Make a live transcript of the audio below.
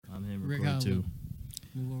too.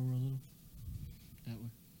 Move over a little. That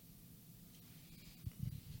way.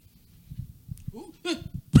 Ooh.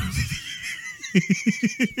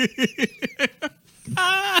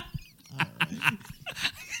 All right.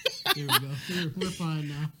 There we go. We're fine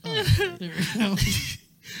now. There we go.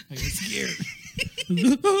 I got scared.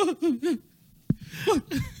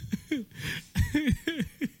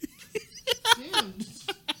 Damn.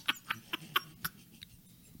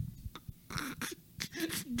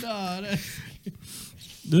 Nah,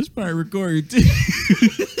 This part recorded too.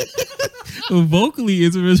 Vocally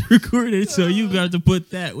it's recorded, so you got to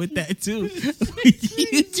put that with that too.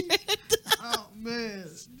 oh man.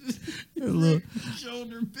 Look.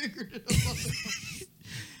 Shoulder bigger than a motherfucker.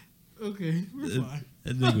 Okay, we're fine.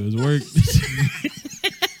 That nigga was working.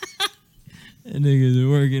 That nigga was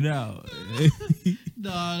working out.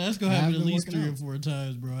 Nah, that's gonna happen at least 3 or 4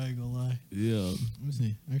 times, bro. I ain't gonna lie. Yeah. Let me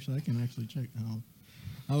see. Actually, I can actually check how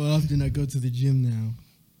often I go to the gym now.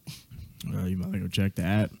 You might go check the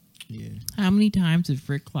app. Yeah. How many times have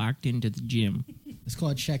Frick clocked into the gym? It's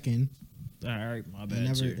called check-in. All right, my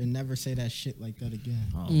bad. And never say that shit like that again.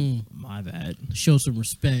 Oh, my bad. Show some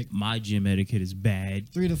respect. My gym etiquette is bad.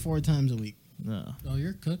 3 to 4 times a week. No. Oh,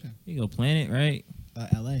 you're cooking. You go Planet, right?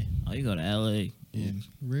 L.A. Oh, you go to L.A. Yeah.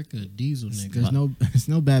 Rick a diesel nigga. There's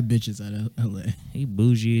no bad bitches at L.A. He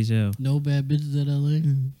bougie as hell. No bad bitches at L.A.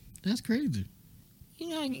 That's crazy.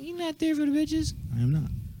 You not there for the bitches? I am not.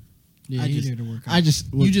 Yeah, you there to work out.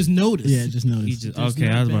 You just noticed. Yeah, just noticed. Okay,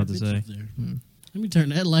 I was about to say. Let me turn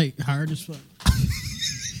that light hard as fuck.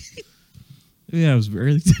 Yeah, it was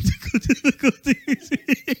really technical difficulties.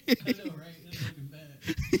 I know, right? It's looking bad.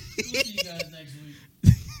 We'll see you guys next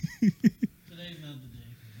week. Today's not the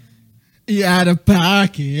day. You out of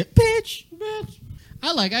pocket. Bitch.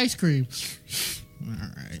 I like ice cream. All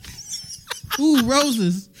right. Ooh,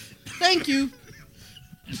 roses. Thank you.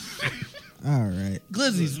 All right.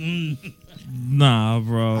 Glizzies. Nah,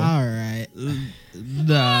 bro. All right.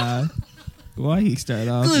 Nah. Why he start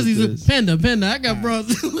off Glizzies with a this? panda. I got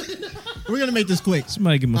bros. We're going to make this quick.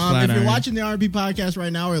 Somebody give him a flat If you're iron. watching the R&B podcast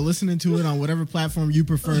right now or listening to it on whatever platform you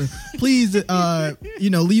prefer, please,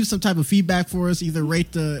 leave some type of feedback for us. Either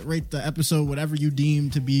rate the episode, whatever you deem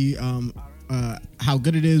to be how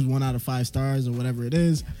good it is, 1 out of 5 stars or whatever it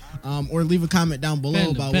is, or leave a comment down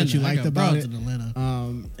below about what you liked about it.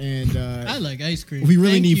 I like ice cream. We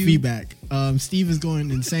really need feedback. Steve is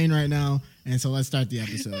going insane right now, and so let's start the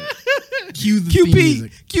episode. Cue the theme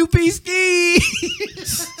music. QP ski.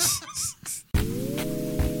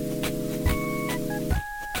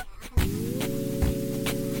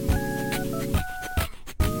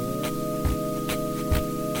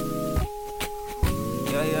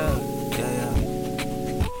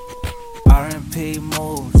 R&P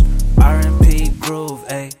moves, R&P groove,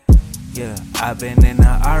 ayy. Yeah, I've been in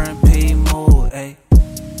the R&P mood, ayy.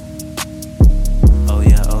 Oh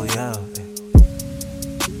yeah, oh yeah,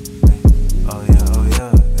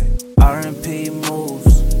 R&P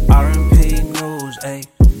moves, R&P news, ayy.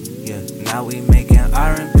 Yeah, now we making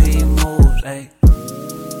R&P moves, ayy.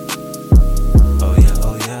 Oh yeah,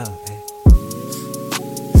 ayy.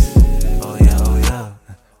 Oh yeah.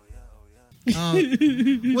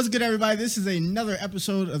 What's good, everybody? This is another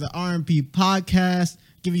episode of the R&P podcast,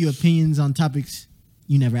 giving you opinions on topics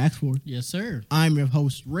you never asked for. Yes, sir. I'm your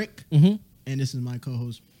host, Rick, and this is my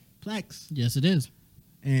co-host, Plex. Yes, it is.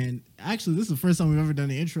 And actually, this is the first time we've ever done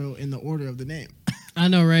the intro in the order of the name. I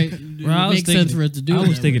know, right? It makes sense for it to do. I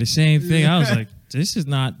was thinking the same thing. I was like, this is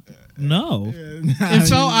not. No. It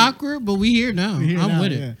felt awkward, but we here now. I'm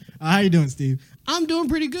with it. How you doing, Steve? I'm doing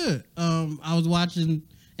pretty good. I was watching,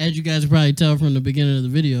 as you guys probably tell from the beginning of the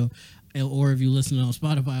video, or if you listen on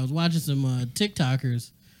Spotify, I was watching some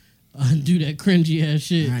TikTokers do that cringy ass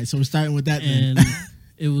shit. All right, so we're starting with that and then.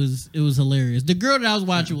 it was hilarious. The girl that I was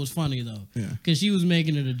watching was funny though, because she was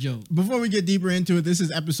making it a joke. Before we get deeper into it, this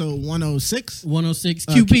is episode 106. 106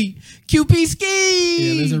 QP ski.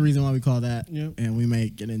 Yeah, there's a reason why we call that, Yep. and we may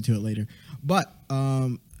get into it later. But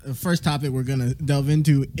the first topic we're gonna delve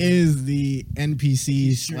into is the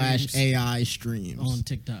NPC/AI streams on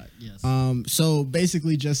TikTok. Yes. So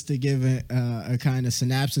basically, just to give a kind of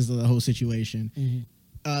synopsis of the whole situation,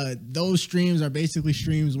 those streams are basically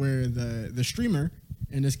streams where the streamer,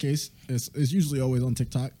 in this case, is usually always on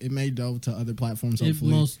TikTok. It may delve to other platforms.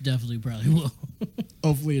 Hopefully, it most definitely probably will.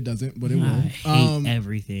 Hopefully, it doesn't, but it will. I hate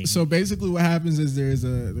everything. So basically, what happens is there's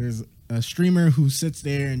a streamer who sits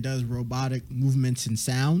there and does robotic movements and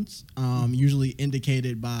sounds, usually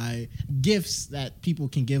indicated by GIFs that people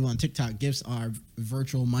can give on TikTok. GIFs are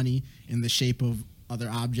virtual money in the shape of other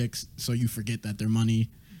objects, so you forget that they're money.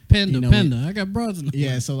 Panda, you know, Panda. I got bras in the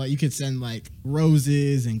Yeah, so like you could send like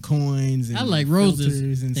roses and coins. And I like filters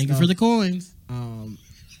roses. and Thank stuff. you for the coins.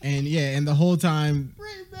 And yeah, and the whole time,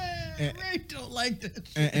 Ray don't like that.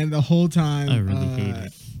 and the whole time, I really hate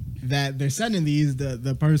it. that they're sending these,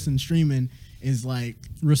 the person streaming is like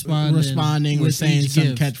Responding or with saying each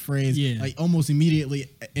some gift. catchphrase, Yeah. like almost immediately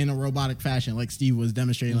in a robotic fashion, like Steve was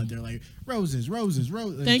demonstrating. Like they're like roses.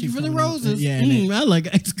 Thank you for the roses. Yeah, and they- I like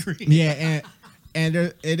ice cream. yeah, and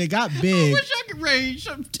it got I big. wish I could Ray.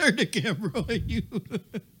 Turn the camera on you.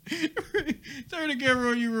 Turn the camera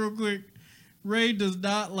on you real quick. Ray does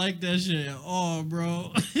not like that shit at all,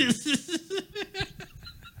 bro.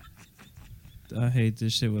 I hate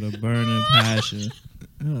this shit with a burning passion.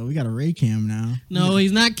 Oh, we got a Ray cam now. No,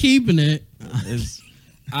 he's not keeping it. It's,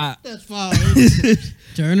 That's fine.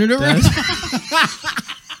 Turn it around.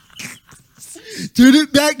 Turn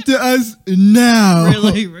it back to us now.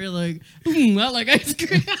 Really. I like ice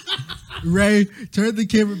cream. Ray, turn the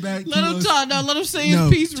camera back Let to him us. talk now. Let him say No,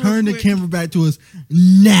 his piece. turn the real quick. camera back to us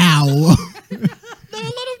now. No,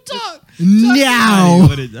 let him talk. now.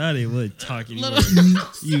 I didn't want to talk anymore. Let him.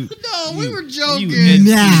 You, No, we were you joking.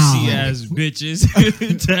 Now. NPC ass bitches.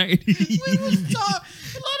 We was talk.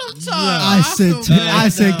 Let him talk. I said, feel bad I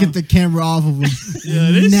said, now. get the camera off of him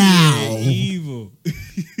yeah, this now. shit is evil.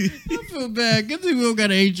 I feel bad. Good thing we don't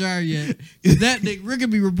got an HR yet. 'Cause that nigga Rick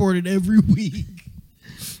could be reported every week.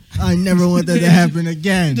 I never want that to happen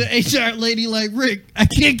again. The HR lady like Rick. I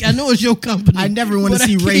can't. I know it's your company. I never want to but I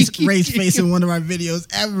see can't Ray's keep- face in one of our videos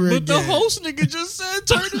ever But again. the host nigga just said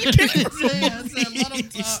turn the camera. I said, let him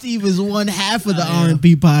talk. Steve is one half of the I am.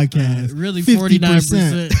 R&P podcast. Really, 50%.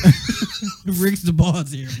 49%. Rick's the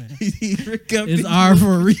boss here, man. Rick got It's R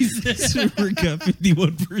for a reason. Rick got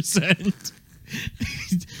 51%.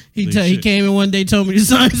 He came in one day, told me to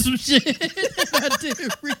sign some shit. I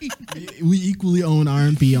didn't read. We equally own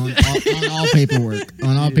R&P on all paperwork.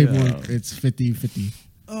 On all paperwork, it's 50-50.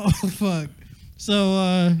 Oh fuck.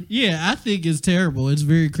 So yeah, I think it's terrible. It's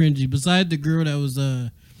very cringy. Besides the girl that was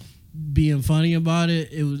being funny about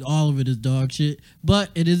it, it was all of it is dog shit. But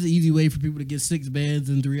it is an easy way for people to get 6 bands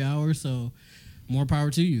in 3 hours. So more power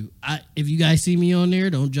to you. If you guys see me on there,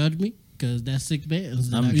 don't judge me because that's 6 bands.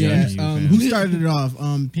 that I'm I got. judging Yeah, you, fam. who started it off?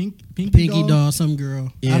 Pinky Pinky Doll, some girl.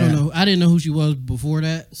 I Yeah. don't know. I didn't know who she was before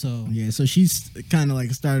that. So Yeah, so she's kind of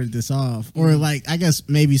like started this off, or like I guess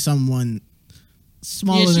maybe someone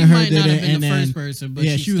smaller yeah, she than her might did not it, have been and the then first person, but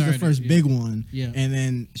yeah, she was the started, first yeah. big one. Yeah. And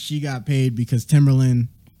then she got paid because Timberland,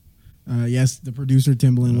 yes, the producer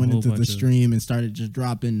Timberland A went whole into the bunch of- stream and started just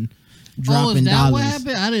dropping Oh, is that dollars. what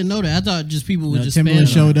happened? I didn't know that. I thought just people would No, just Timberland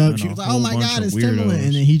spam showed her. up. And She a was like, whole "Oh my bunch god, of it's Timberland!" weirdos.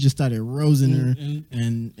 And then he just started rosing her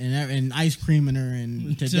And- and ice creaming her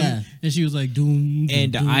and to death. And she was like, doom.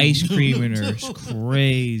 And the doom, ice doom, cream in doom. her is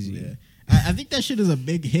crazy. I think that shit is a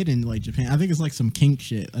big hit in like Japan. I think it's like some kink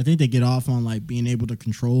shit. I think they get off on like being able to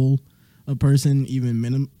control a person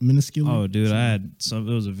even minuscule. Oh, dude, I had some.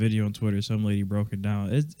 There was a video on Twitter. Some lady broke it down.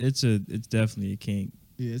 It's definitely a kink.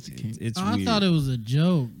 yeah, it's a kink. It's Oh, I weird. thought it was a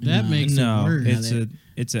joke. That No. makes no, it worse.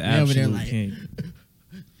 it's an they over there absolute like- kink.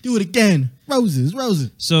 Do it again. Roses.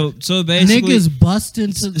 So basically, Niggas bust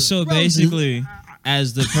into the so basically,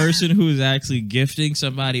 as the person who is actually gifting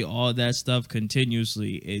somebody all that stuff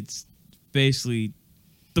continuously, it's basically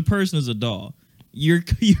the person is a doll. You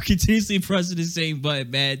continuously pressing the same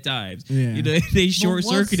button bad times. Yeah. You know they short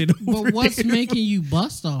circuited over But what's there. making you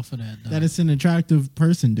bust off of that? Though? That it's an attractive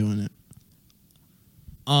person doing it.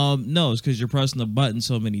 No, it's because you're pressing the button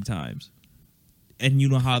so many times. And you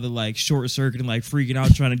know how they're like short circuiting, like freaking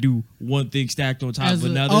out, trying to do one thing stacked on top As of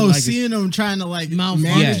a- another. Oh, like seeing them trying to like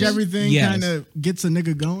Malfunction. manage Yes. everything Yes. kind of gets a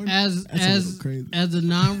nigga going. as That's a little crazy. as a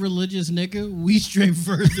non-religious nigga, we stray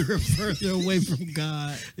further and further away from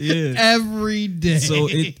God yeah. every day. So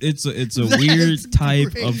it's a That's weird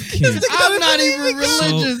type great. of kink. I'm not even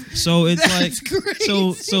religious. So it's That's like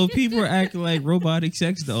crazy. so people are acting like robotic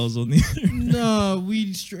sex dolls on the internet. No,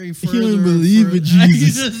 we stray further. He don't and believe further. in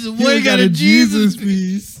Jesus. He He got a Jesus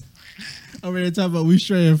piece. Over there talking about we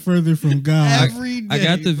straying further from God. every day. I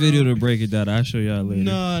got the bro. video to break it down. I'll show y'all later.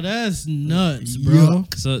 No, that's nuts, bro.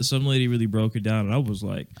 So some lady really broke it down, and I was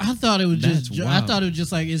like, I thought it was That's just. I wild. thought it was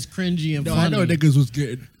just like it's cringy and No, funny. I know niggas was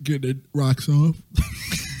getting rocks off.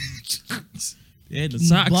 "Yeah, the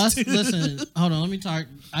socks." Bust. too." Listen, hold on. Let me talk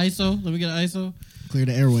ISO. Let me get an ISO. Clear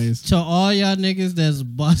the airways. To all y'all niggas that's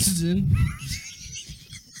busting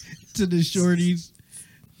to the shorties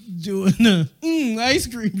doing the ice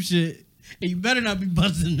cream shit, and you better not be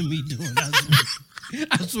busting to me doing that.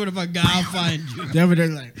 I swear to my God, I'll find you. They over there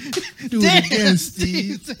like, do it again,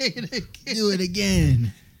 Steve. Say it again. Do it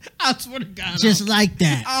again. I swear to God. Just like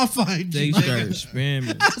that. I'll find They you. start nigga.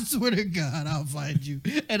 spamming. I swear to God, I'll find you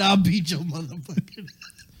and I'll beat your motherfucking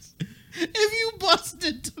ass. If you bust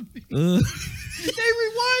into me, they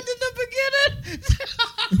rewind in the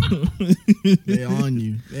beginning. They on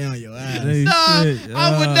you. They on your ass. They Nah, shit,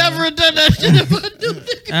 I would never have done that shit if I knew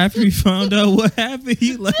nigga. After he found out what happened,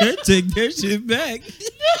 he let her take their shit back. He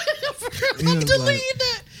I'm was deleting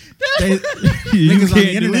that. They, You niggas on the can't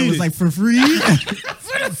internet delete was it. like for free.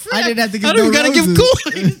 For the free. I didn't have to I give don't no even gotta give roses.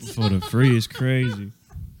 coins. For the free is crazy.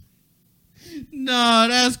 Nah,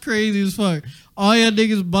 that's crazy as fuck. All y'all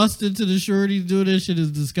niggas bust into the shorties doing that shit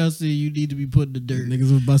is disgusting. You need to be put in the dirt.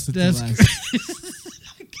 Niggas was busted That's to crazy.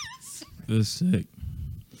 That's sick.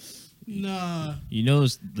 Nah. You know,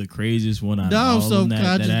 it's the craziest one out of Now all I'm of them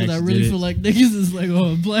self-conscious, that but I actually really did feel it. like niggas is like,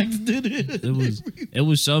 oh, blacks did it. It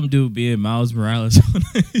was some dude being Miles Morales on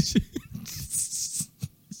that shit.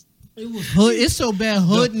 It was hood. It's so bad.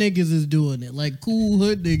 Hood niggas is doing it. Like cool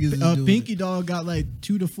hood niggas is doing Pinky it. Dog got like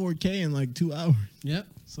 2 to 4K in like 2 hours. Yep.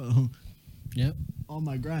 So Yep. oh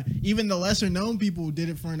my god. Even the lesser known people did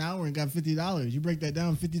it for an hour and got $50. You break that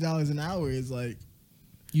down, $50 an hour is like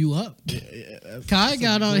You up? that's Kai a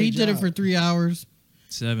got on. great He did it job. for 3 hours,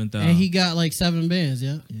 7,000. and he got like 7 bands.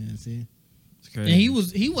 Yeah. Yeah, see. It's crazy. And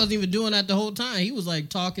he wasn't even doing that the whole time. He was like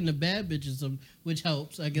talking to bad bitches, which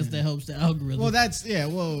helps. I guess that helps the algorithm. Well, that's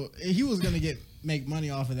well, he was gonna make money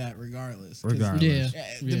off of that regardless. 'Cause, Regardless. Yeah.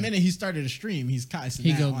 The minute he started a stream, he's cussing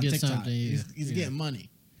He that gonna on get TikTok. something, yeah. He's Yeah. getting money.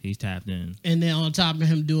 He's tapped in. And then on top of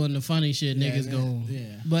him doing the funny shit, Yeah, niggas that- go.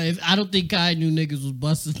 yeah. But if I don't think Kai knew niggas was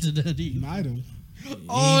busting to that He either. might have.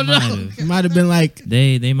 Oh, He no. might have. He might have been like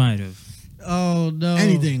They might have. Oh no.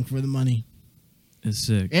 anything for the money. It's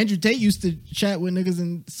sick. Andrew Tate used to chat with niggas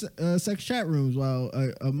in sex chat rooms while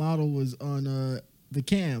a model was on the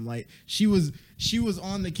cam. Like she was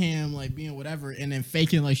on the cam, like being whatever, and then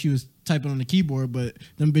faking like she was typing on the keyboard. But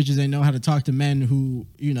them bitches ain't know how to talk to men who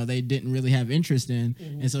they didn't really have interest in,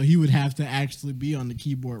 and so he would have to actually be on the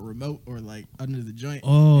keyboard remote or like under the joint.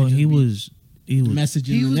 Oh, and just he be was messaging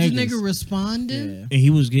He the was niggas. the nigga responding. Yeah. and he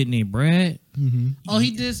was getting a bread. Oh,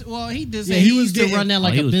 he did. Well, he did. Yeah, Say he he was used to getting- run that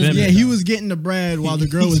like he a was business. pimping. Yeah, he was getting the bread while the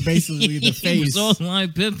girl was basically the He face. was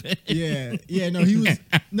online pimping. Yeah, no, he was.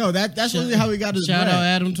 No, that's really how he got his Shout bread. out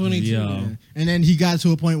Adam 22. Yo. Yeah. And then he got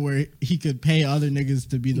to a point where he could pay other niggas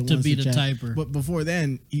to be the To ones be to the chat. typer. But before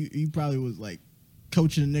then, he probably was like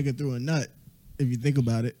coaching a nigga through a nut. If you think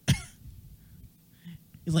about it,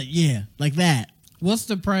 he's like, yeah, like that What's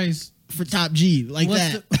the price? for top G, like What's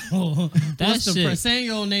that. The, That what's the shit. price? Saying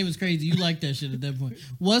your own name is crazy. You like that shit at that point.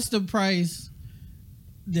 What's the price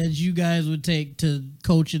that you guys would take to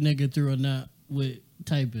coach a nigga through a nut with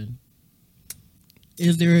typing?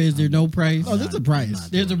 Is there no price? Oh, there's a price.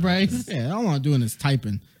 There's a price. Yeah, all I'm doing is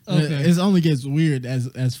typing. Okay. It only gets weird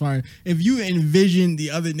as far if you envision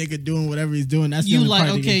the other nigga doing whatever he's doing. That's the You only like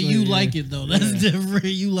part that okay, gets you weird, like yeah. it though. That's Yeah. different.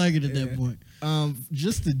 You like it at that Yeah. point.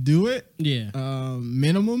 Just to do it, Yeah.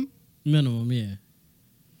 minimum Minimum, yeah.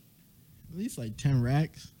 at least like 10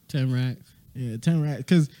 racks. 10 racks. Yeah, 10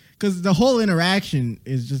 racks. Because the whole interaction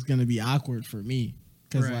is just gonna be awkward for me.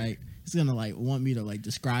 Because Right. like he's gonna like want me to like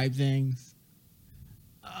describe things,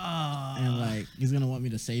 and like he's gonna want me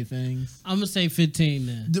to say things. I'm gonna say 15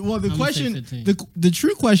 then. The I'ma say question, 15. the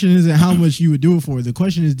true question isn't how much you would do it for. The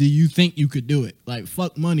question is, do you think you could do it? Like,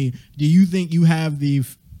 fuck money. Do you think you have the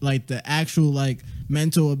actual like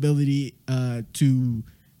mental ability to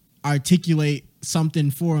articulate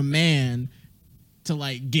something for a man to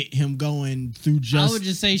like get him going through I just? would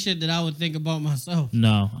just say shit that I would think about myself.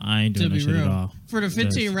 No, I ain't To doing that be shit real. at all. For the 15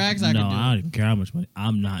 That's- racks, I no, could do I it. don't even care how much money.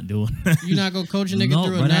 I'm not doing that. You not gonna coach a nigga No,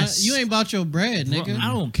 through a but nut? that's- You ain't about your bread, Bro, nigga. I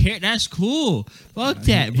don't care. That's cool. Fuck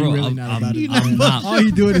that, He bro. really I'm, not I'm, about it. I'm not. All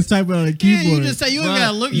he doing is typing on a Yeah, keyboard. you just say you ain't Bro,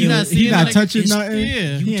 gotta look. you You not he seeing not that. touching It's- nothing.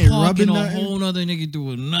 Yeah. He You ain't talking rubbing a nothing. whole other nigga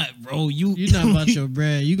through a nut, bro. You not about your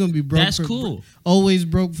bread. You gonna be broke. That's cool. Always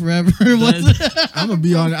broke forever. What's I'm gonna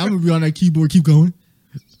be on that keyboard. Keep going.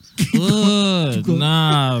 Good.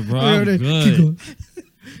 Nah, bro. I'm Keep good. going.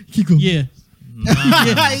 Keep going. yeah.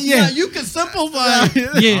 Nah. Yeah, you can simplify.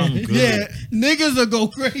 it. Yeah, I'm good. yeah. Niggas will go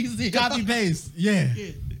crazy. Copy paste. Yeah.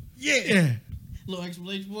 Yeah. Little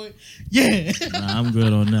exclamation point. Yeah. Nah, I'm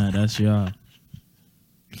good on that. That's y'all.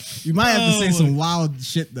 You might have to say Oh. some wild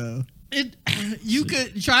shit though. You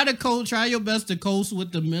could try your best to coast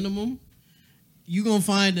with the minimum. You gonna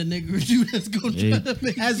find a nigga or two that's gonna try Yeah. to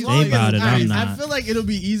make As you long about as it, I'm alright, not. I feel like it'll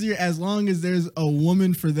be easier as long as there's a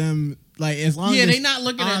woman for them. Like as long Yeah, as they not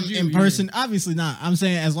looking at you, in yeah. person. Obviously not. I'm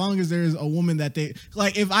saying as long as there's a woman that they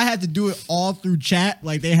like. If I had to do it all through chat,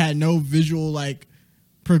 like they had no visual like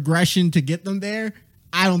progression to get them there,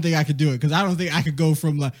 I don't think I could do it because I don't think I could go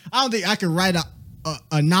from like I don't think I could write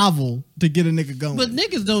a novel to get a nigga going. But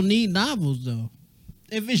niggas don't need novels though.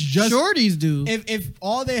 if it's just Shorties do. if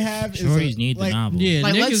all they have Shorties is need the like, novel. Yeah,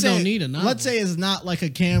 like, let's niggas say- don't need a novel. Let's say it's not like a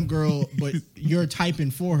cam girl, but you're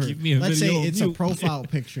typing for her. Give me a Let's say video of it's a you. profile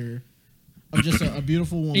picture of just a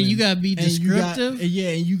beautiful woman. And you gotta be And you got- descriptive. and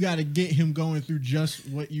you got to get him going through just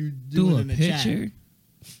what you Do do a in the picture. chat.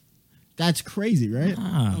 That's crazy, right?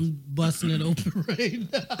 Nah, I'm busting it open right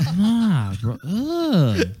now. nah, bro.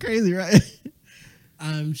 Ugh. Crazy, right?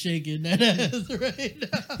 I'm shaking that ass right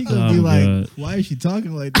now. He gonna Oh, be like, God. "Why is she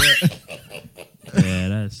talking like that?"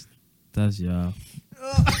 Yeah, that's y'all.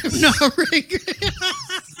 No, Rick.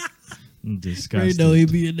 Rick, Disgusting. no, he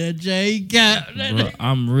be in that J. He got Bro,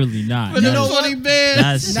 I'm really not. for the That is- 20 bands.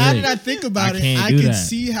 that's Now sick. that I think about I it, can't I do can that.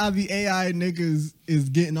 see how the AI niggas is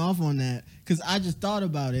getting off on that because I just thought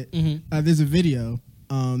about it. Mhm. There's a video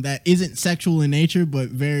that isn't sexual in nature, but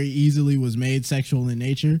very easily was made sexual in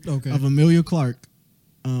nature. Okay. Of Amelia Clark.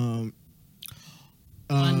 I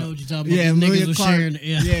know what you're talking about. Yeah, These niggas Amelia was Clark. sharing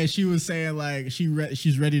it. Yeah. She was saying like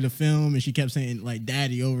she's ready to film, and she kept saying like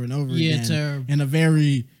 "daddy" over and over Yeah, again terrible. in a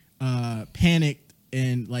very panicked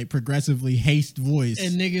and like progressively haste voice.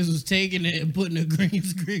 And niggas was taking it and putting a green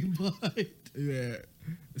screen behind. Yeah.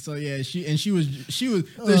 So yeah, she was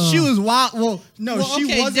wild. Well, no, Well, she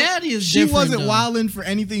okay, wasn't. Daddy is she different, wasn't though. wilding for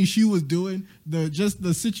anything she was doing.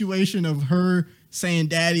 The situation of her saying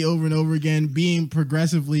 "daddy" over and over again, being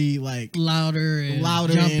progressively like Louder and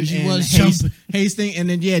louder jumping. and, She and was jumping. hasting, and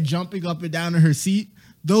then jumping up and down in her seat.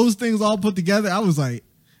 Those things all put together, I was like,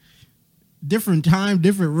 different time,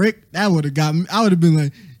 different Rick. That would have got me. I would have been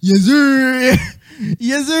like, yes sir,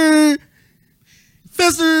 yes sir,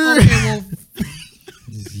 Fester. Okay, well,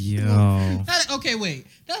 Yo. okay, wait.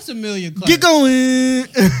 That's Amelia Clark. Get going.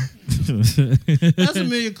 That's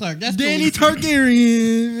Amelia Clark. That's Danny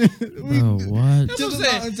Khaleesi. Targaryen. Bro, what? That's To what I'm the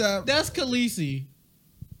saying. mountaintop. That's Khaleesi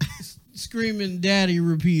screaming "Daddy"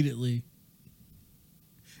 repeatedly.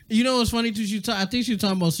 You know what's funny too? I think she was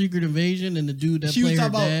talking about Secret Invasion and the dude that She was played her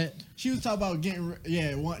talking about. dad. She was talking about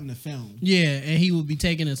wanting to film. Yeah, and he would be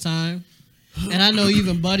taking his time. And I know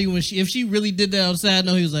even Buddy, if she really did that outside, I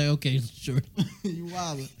know he was like, okay, sure, You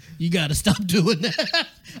wild. you got to stop doing that.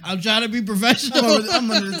 I'm trying to be professional.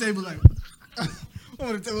 I'm under the table like. I'm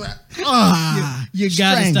under the table like. Ah, You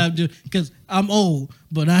got to strength. stop doing because I'm old,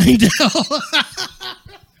 but I ain't that old.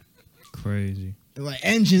 Crazy. Like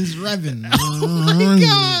engines revving. Oh my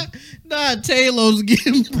God. Nah, Taylor's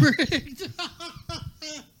getting bricked.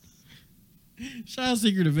 Shout out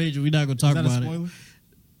Secret Invasion. We're not going to talk Is that a about spoiler? it.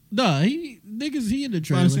 Nah, he in the What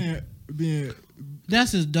trailer. I'm saying, being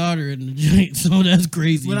That's his daughter in the joint, so that's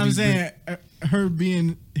crazy. what I'm He's saying, her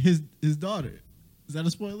being his daughter. Is that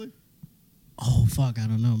a spoiler? Oh, fuck. I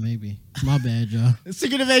don't know. Maybe. My bad, y'all.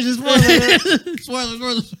 Secret Invasion spoiler.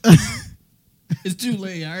 Spoilers. It's too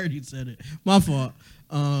late. I already said it. My fault.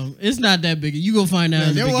 It's not that big. You gonna find out. Yeah,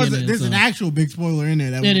 in the beginning, there's an so. actual big spoiler in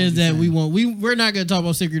there. That It we is won't be that saying. we're not gonna talk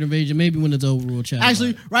about Secret Invasion. Maybe when it's over, we'll chat.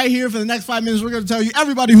 Actually, about right here for the next 5 minutes, we're going to tell you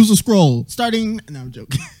everybody who's a scroll. Starting. No, I'm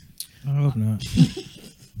joking. I hope not. it.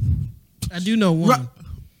 I do know one.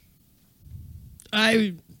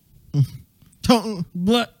 I Don't-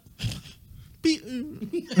 blood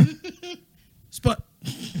spot.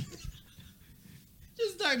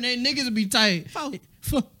 Just start name niggas will be tight.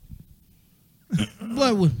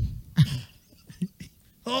 Bloodwood.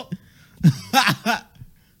 Oh.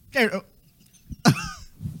 Okay,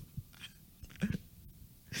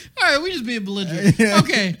 All right, we just being belligerent.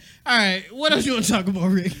 Okay. All right. What else you want to talk about,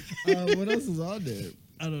 Rick? what else is on there?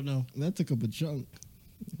 I don't know. That took up a chunk.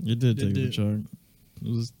 You did It take a did. chunk. It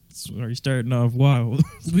was already starting off wild.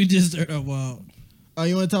 We just started off wild. Oh,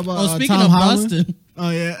 you want to talk about Oh, speaking Tom of Holland? Boston. Oh,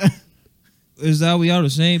 yeah. Is that we on the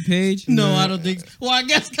same page? No, I don't think so. Well, I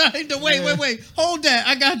guess kind of. Wait. Hold that.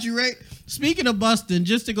 I got you, right? Speaking of busting,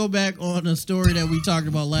 just to go back on a story that we talked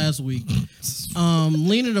about last week.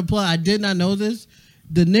 Lena the Plug. I did not know this.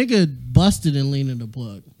 The nigga busted in Lena the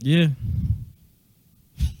Plug. Yeah.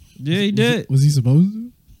 Yeah, he did. Was he supposed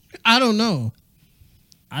to? I don't know.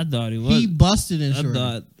 I thought he was. He busted in I Shorty.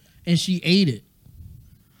 thought. And she ate it.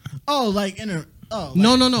 Oh, like in her. Oh,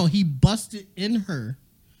 like, No. He busted in her.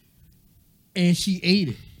 And she ate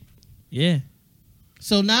it. Yeah.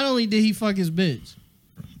 So not only did he fuck his bitch.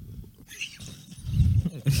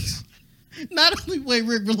 Not only wait,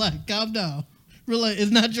 Rick, relax, calm down. Relax,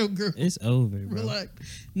 it's not your girl. It's over, bro. Relax.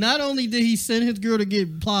 Not only did he send his girl to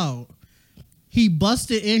get plowed, he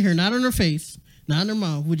busted in her, not on her face, not in her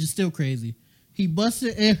mouth, which is still crazy. He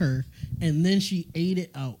busted in her, and then she ate it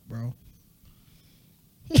out, bro.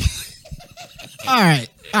 All right.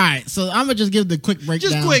 right, so I'm gonna just give the quick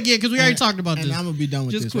breakdown. Just quick, yeah, because we already And- talked about and this. I'm gonna be done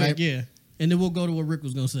with Just this, quick, right? yeah. And then we'll go to what Rick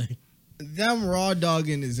was gonna say. Them raw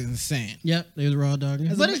dogging is insane. Yep, they was raw dogging.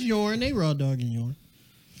 As But a- it's Yorn. They raw dogging Yorn.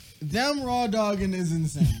 Them raw dogging is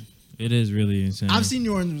insane. It is really insane. I've seen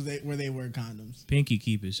yours where they wear condoms. Pinky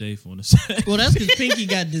keep it safe on the side. Well, that's because Pinky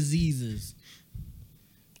got diseases.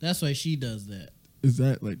 That's why she does that. Is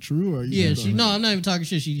that like true or Yeah, she. No, I'm not even talking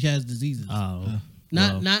shit. She has diseases. Oh,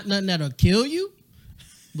 not well, not nothing that'll kill you,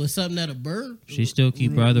 but something that'll burn. she still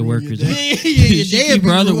keep her Ru- other ruin your workers. day. Your She day keep be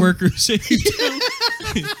her other ruined. workers safe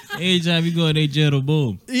too. Anytime you go in they jail,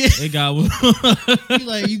 boom, Yeah. they got one. You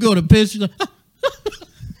like you go to piss, you're like,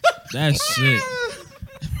 That's sick.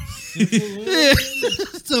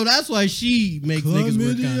 so that's why she makes niggas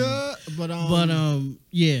wear condoms. But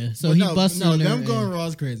Yeah. So but he no, busted no, on her. them and- going raw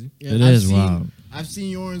is crazy. Yeah, It I've is seen- wild. I've seen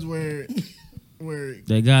yours where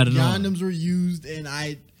They got it on. condoms were used, and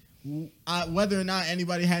I whether or not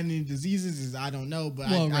anybody had any diseases is I don't know, but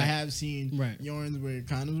Well, I right. have seen Right. yarns where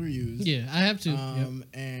condoms were used. Yeah, I have to. Yep.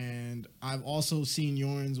 And I've also seen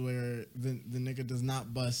yarns where the nigga does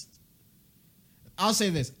not bust. I'll say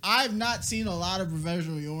this: I've not seen a lot of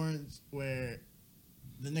professional yarns where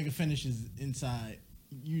the nigga finishes inside.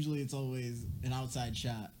 Usually, it's always an outside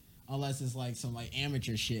shot, unless it's like some like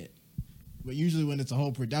amateur shit. But usually, when it's a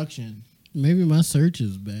whole production, Maybe my search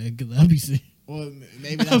is bad because I'll be seeing. or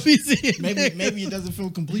maybe I'll that's, be seeing. maybe it doesn't feel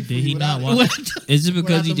complete for Did you he not without watch? Is it because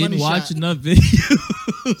without he the didn't money watch shot. enough videos?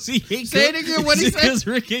 He ain't Say it go- again, what'd he Is it say? Because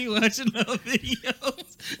Rick ain't watching enough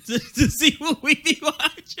videos to see what we be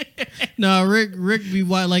watching. No, Rick be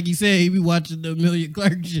like he said, he be watching the Amelia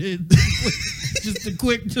Clark shit. Just the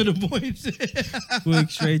quick to the point. Quick,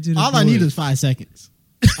 straight to the All I need is 5 seconds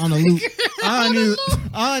on a loop. All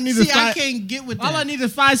I need is See, I five. can't get with that. All I need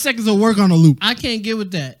is 5 seconds of work on a loop. I can't get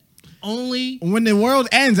with that. Only When the world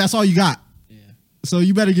ends, that's all you got. Yeah. So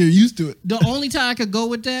you better get used to it. the only time I could go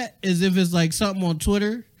with that is if it's like something on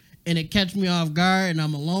Twitter and it catch me off guard and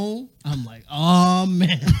I'm alone. I'm like, oh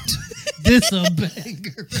man, this a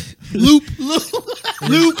banger. loop.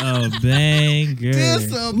 a banger.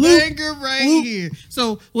 This a banger right here.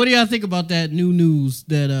 So what do y'all think about that new news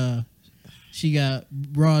that she got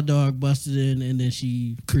raw dog busted in and then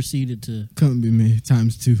she proceeded to Couldn't be me.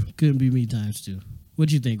 ×2. couldn't be me ×2.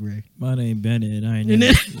 What you think, Ray? My name Bennett. I ain't. And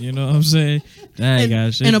Never, then- you know what I'm saying? That ain't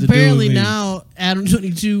got shit And to do apparently with me. now Adam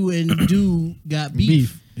 22 and Dude got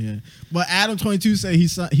beef. Yeah. But Adam 22 said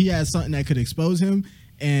he had something that could expose him.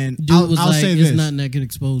 And Dude was I'll like, say it's this. nothing that could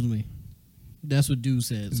expose me. That's what Dude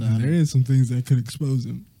said. So There is some things that could expose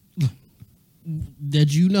him.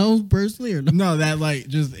 that you know personally or no? No, that like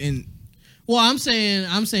just in. Well, I'm saying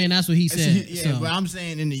that's what he said. Yeah, so. but I'm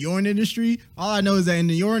saying in the urine industry, all I know is that in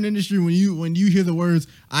the urine industry, when you hear the words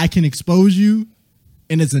 "I can expose you,"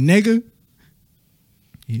 and it's a nigga,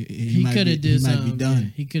 he might could be- have did he might something. be done. Yeah,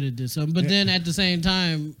 he could have did something. But then at the same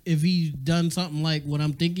time, if he done something like what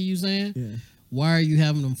I'm thinking you saying, Yeah. why are you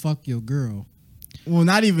having him fuck your girl? Well,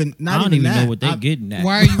 not even I don't even that. know what they getting at.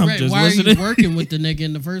 Why are you I'm just why are you listening. working with the nigga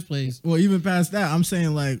in the first place? Well, even past that, I'm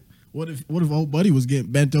saying like, what if old buddy was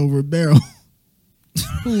getting bent over a barrel?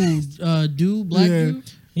 Who dude, black Yeah.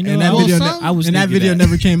 dude? You know, and that well, video, some- I was and that thinking video that.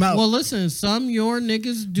 never came out. Well, listen, some your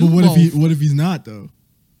niggas do but what both. if he's not though?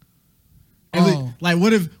 And Oh. like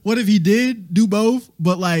what if he did do both,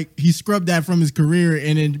 but like he scrubbed that from his career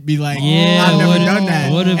and then be like, Yeah, I've never what if- done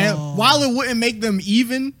that. what if- And while it wouldn't make them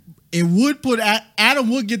even, it would put Adam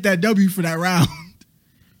would get that W for that round.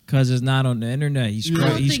 Because it's not on the internet. He, I scra-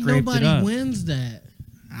 don't he think scraped nobody it up. wins that.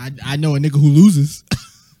 I know a nigga who loses.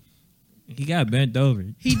 He got bent over.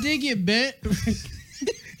 He did get bent.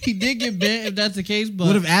 He did get bent if that's the case. But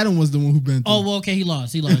What if Adam was the one who bent? oh him? well, okay, he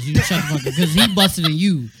lost. He lost. You shut the fuck up because he busted in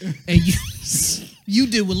you, and you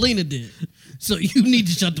did what Lena did. So you need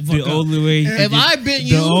to shut the fuck The up. only way. you If could I get- bent the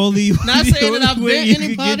you, only, not the saying that I've only way bent you could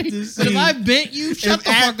anybody, get to but if see- I bent you, shut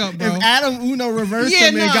the fuck up, bro. If Adam Uno reversed Yeah,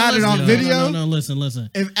 him and no, got it on listen, video, No, listen.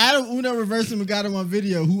 if Adam Uno reversed him and got him on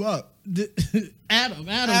video, who up? Adam's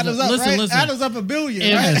up, listen, right? listen. Adam's up $1 billion.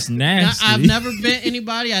 If- Right? That's nasty. I've never bent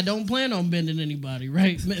anybody. I don't plan on bending anybody,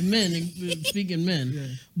 right? Men, speaking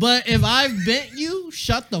men. But if I've bent you,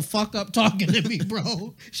 shut the fuck up talking to me,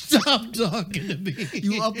 bro. Stop talking to me.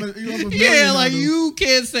 You up $1 billion. Yeah, on like him. you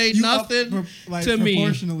can't say You up nothing like to me.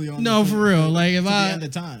 proportionally on No, the- for real. Like if to the I end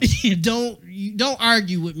of time. you don't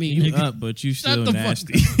argue with me, You nigga. up, but you Shut still the fuck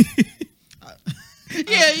nasty.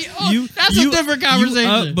 That's a different conversation.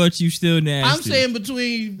 You up, but you still nasty. I'm saying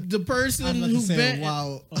between the person I'm about to who say, bent.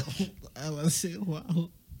 wow. I'm about to say, wow.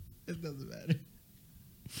 It doesn't matter.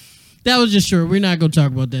 That was just short. We're not gonna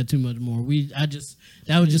talk about that too much more.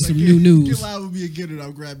 That was just some new news. Get loud with me again and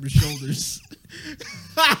I'll grab your shoulders.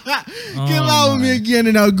 Get loud with me again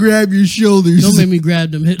and I'll grab your shoulders. Don't make me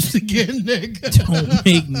grab them hips again, nigga. Don't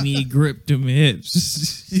make me grip them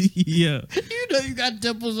hips. Yeah. You know you got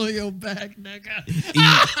dimples on your back, nigga.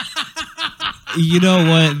 You know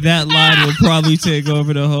what? That line will probably take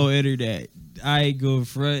over the whole internet. I ain't going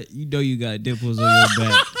front. You know you got dimples on your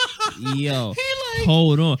back. Yo,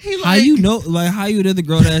 hold on. How you know? Like, how you another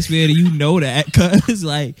grown ass man and you know that? Cause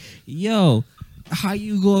like, yo, how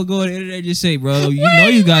you gonna go on the internet and just say, bro, you know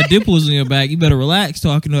you got dimples on your back. You better relax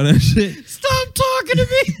talking all that shit. Stop talking to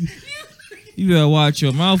me. You better watch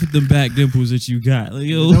your mouth with them back dimples that you got. Like,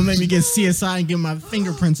 yo, Don't make me get CSI and get my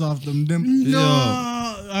fingerprints off them dimples. No. Yo.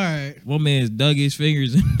 All right. One man's dug his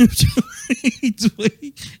fingers in them joints.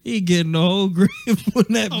 He getting the whole grip on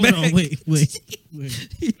that Hold back. on, wait.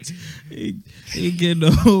 He getting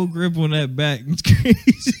the whole grip on that back. It's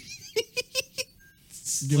crazy.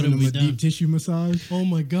 Giving have them we a done? deep tissue massage. Oh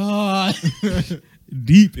my god.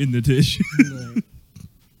 Deep in the tissue.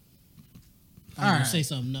 I'm gonna say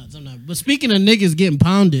something nuts. I'm not. But speaking of niggas getting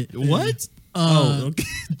pounded, What? Okay.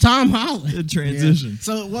 Tom Holland. The transition.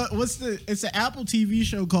 So it's an Apple TV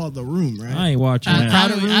show called The Room, right? I ain't watching that. I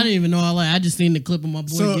didn't even know all that. I just seen the clip of my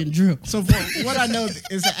boy getting drilled. So for what I know,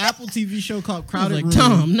 it's an Apple TV show called I Crowded was like,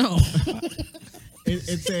 Room. Tom, no.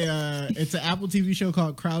 It's an Apple TV show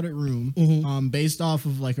called Crowded Room, based off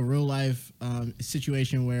of like a real life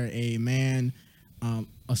situation where a man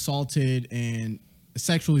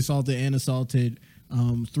sexually assaulted and assaulted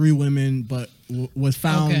 3 women, but was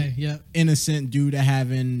found innocent due to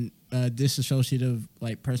having dissociative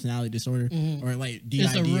like personality disorder or like DID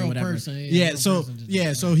It's a real or whatever. person.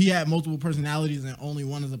 So he had multiple personalities, and only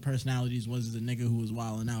one of the personalities was the nigga who was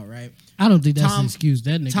wilding out, right? I don't think that's an excuse.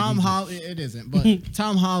 That nigga. Tom Holland, it isn't, but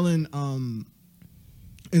Tom Holland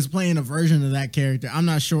is playing a version of that character. I'm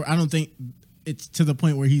not sure. I don't think it's to the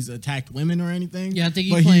point where he's attacked women or anything. Yeah, I think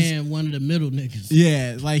but he's playing one of the middle niggas.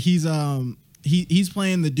 Yeah, like he's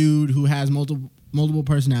playing the dude who has multiple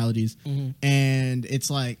personalities, and it's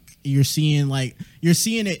like you're seeing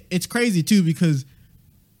it. It's crazy too because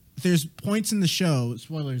there's points in the show.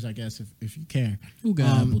 Spoilers, I guess, if you care. Who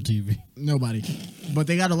got Apple TV? Nobody, but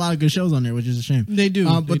they got a lot of good shows on there, which is a shame. They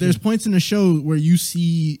do. But there's points in the show where you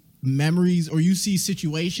see memories or you see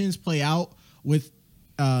situations play out with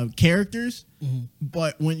characters,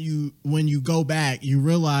 but when you go back, you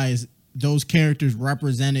realize those characters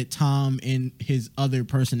represented Tom in his other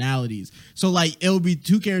personalities. So like it'll be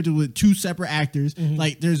 2 characters with 2 separate actors.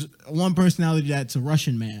 Like there's one personality that's a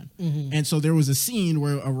Russian man, and so there was a scene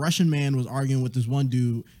where a Russian man was arguing with this one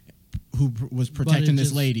dude who was protecting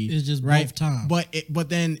this lady. It's just right? both Tom. But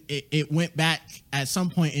then it went back at some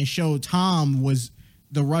point and showed Tom was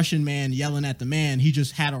the Russian man yelling at the man. He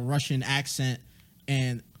just had a Russian accent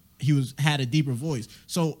and he had a deeper voice.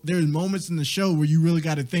 So there's moments in the show where you really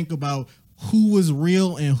got to think about who was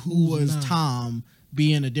real and who was not. Tom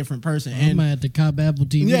being a different person. And I'm at the cop Apple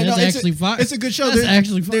TV. Yeah, that's actually fire. It's a good show. That's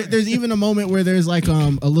actually fire. There's even a moment where there's like a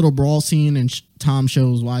little brawl scene, and Tom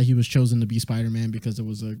shows why he was chosen to be Spider-Man because it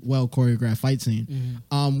was a well choreographed fight scene,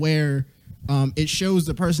 where it shows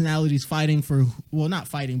the personalities fighting for, well, not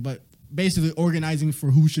fighting, but basically organizing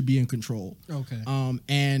for who should be in control. Okay.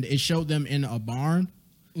 And it showed them in a barn.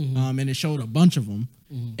 And it showed a bunch of them,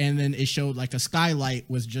 and then it showed like a skylight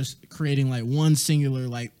was just creating like one singular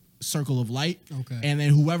like circle of light. Okay, and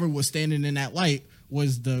then whoever was standing in that light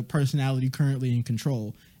was the personality currently in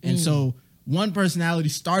control. And so one personality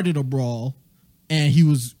started a brawl, and he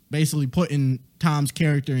was basically putting Tom's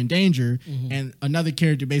character in danger, and another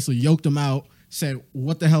character basically yoked him out, said,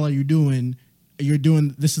 "What the hell are you doing? You're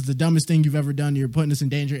doing this is the dumbest thing you've ever done. You're putting us in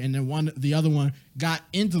danger." And then the other one got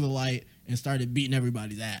into the light and started beating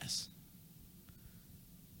everybody's ass.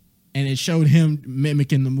 And it showed him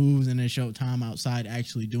mimicking the moves, and it showed Tom outside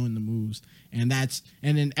actually doing the moves. And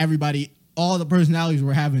then all the personalities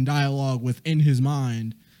were having dialogue within his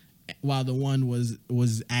mind while the one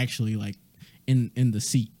was actually like in the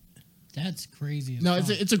seat. That's crazy. No,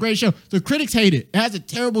 it's a great show. The critics hate it. It has a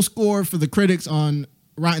terrible score for the critics on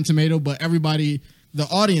Rotten Tomato, but the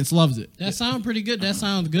audience loves it. That sounds pretty good. That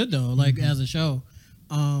sounds good though, like as a show.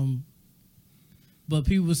 But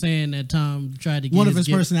people were saying that Tom tried to get one of his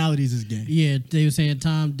personalities is gay. Yeah, they were saying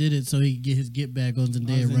Tom did it so he could get his get back on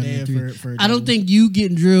Zendaya running through. I don't think you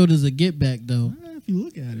getting drilled is a get back though. If you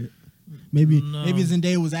look at it, maybe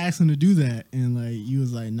Zendaya was asking to do that, and like you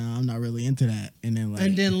was like, "Nah, I'm not really into that." And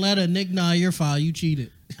then let her nick your file. You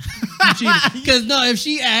cheated. You cheated. Because no, if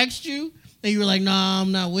she asked you and you were like, nah,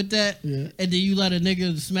 I'm not with that, Yeah. and then you let a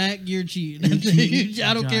nigga smack, you're cheating.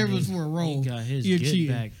 I don't care if it's for a role. He got his You're get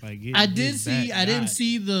cheating. back by getting I did his see. back I didn't got.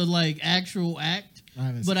 see the like actual act, I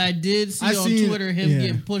haven't but I did see I on seen- Twitter him yeah.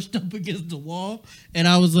 getting pushed up against the wall, and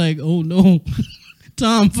I was like, oh no,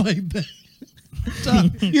 Tom, fight back.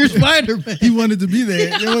 Tom, you're Spider-Man. He wanted to be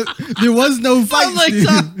there. There was no fight. I was like, Steve.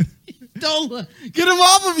 Tom, don't let, Get him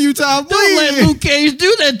off of you, Tom. don't let please. Luke Cage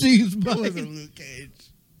do that to you, That wasn't Spider. Luke Cage.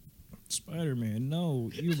 Spider-Man, no,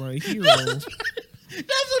 you're my hero. That's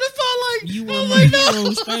what it felt like. You I were was my like, hero,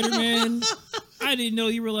 no. Spider-Man. I didn't know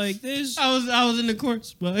you were like this. I was in the court,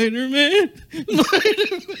 Spider-Man.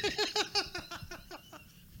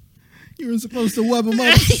 You were supposed to web him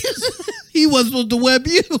up. He was supposed to web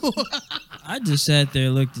you. I just sat there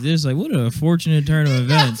and looked at this like, what a fortunate turn of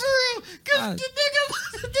Not events. for real, because the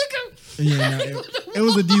nigga, Yeah, no, it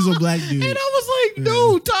was a diesel black dude. and I was like,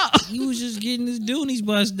 no, Tom. He was just getting his Doonies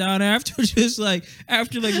bust down after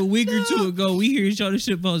after a week or two ago. We hear each other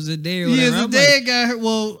shit about Zendaya. Or Yeah, whatever. I'm Zendaya like, got hurt.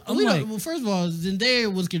 Well, I'm we like- don't, well, first of all,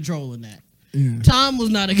 Zendaya was controlling that. Yeah. Tom was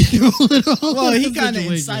not in control at all. Well, in he the kind of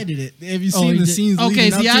situation. incited it. Have you Oh, seen he the did. scenes? Okay,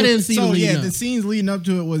 leading up see, to I it? didn't see the So leading yeah, up. the scenes leading up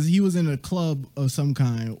to it was he was in a club of some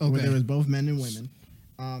kind Okay. where there was both men and women,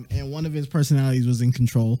 and one of his personalities was in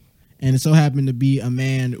control, and it so happened to be a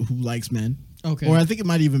man who likes men, Okay. or I think it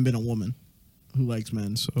might even been a woman who likes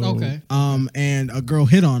men. So Okay. and a girl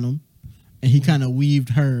hit on him, and he kind of weaved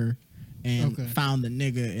her, and Okay. found the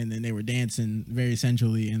nigga, and then they were dancing very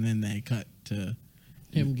sensually, and then they cut to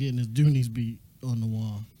Him getting his Doonies beat on the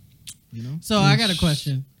wall. you know. So I got a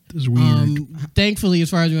question. It's weird. Thankfully, as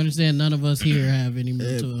far as we understand, none of us here have any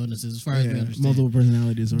mental illnesses. As far as we understand, multiple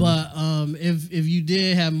personalities. But if you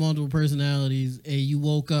did have multiple personalities and you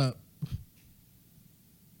woke up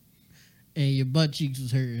and your butt cheeks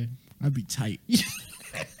was hurting, I'd be tight.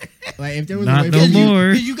 Like if there was Not a way no for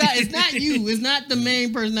more. you got it's not you, it's not the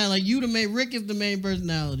main personality. Like you, the main Rick is the main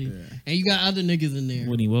personality, and you got other niggas in there.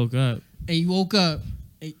 when he woke up. And you woke up.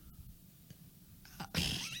 And,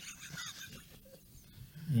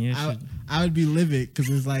 Yeah, I would be livid because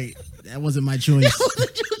it's like that wasn't my choice.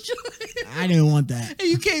 I didn't want that. and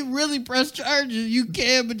you can't really press charges. You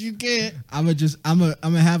can, but you can't. I'm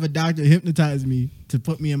gonna have a doctor hypnotize me to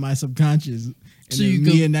put me in my subconscious, and So then you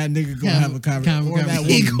me go and that nigga gonna have a conversation. Or that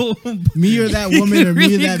conversation. woman. Me or that woman or me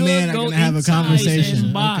Really or that good man are go gonna have a inside conversation,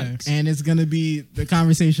 his box. and it's gonna be the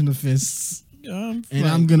conversation of fists, I'm and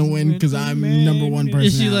I'm gonna win because I'm number one person.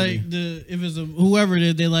 Is she like if it's whoever it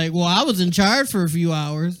is? They're like, well, I was in charge for a few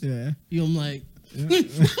hours. Yeah, You, I'm like,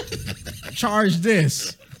 charge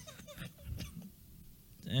this.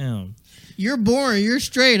 Damn. you're boring. You're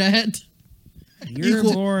straight. I had. To, You're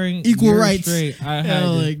Equal- boring. equal you're rights. Straight. I had I'm to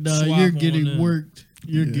like, no, swap you're on getting them. worked.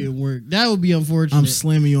 You're Yeah. getting worked. That would be unfortunate. I'm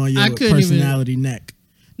slamming you on your I couldn't even- personality neck.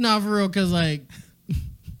 Nah, for real, because like,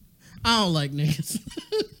 I don't like niggas.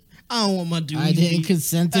 I don't want my dude. I didn't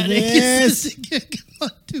consent to I didn't this. consent to get my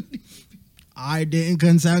duty. I didn't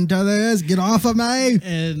consent to this. Get off of me.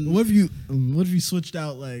 And What if you switched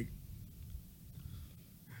out like?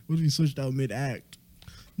 What if you switched out mid act?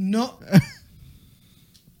 no,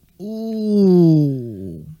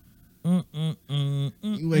 Ooh.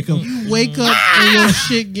 You wake up. you wake up and your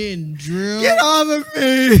shit getting drilled. Get off of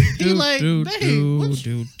me. He like, babe, what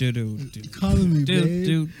you- Calling me,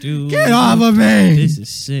 babe. do. Get off of me. This is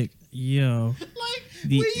sick. Yo. like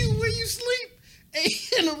The- where you sleep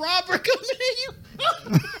and a robber come in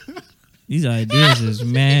you. These ideas is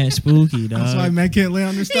mad spooky, dog. That's why men can't lay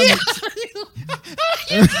on their stomach.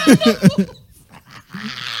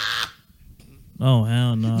 Oh,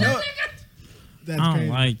 hell no. That's I don't crazy.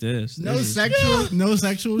 like this. No This is-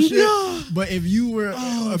 sexual shit. No. But if you were,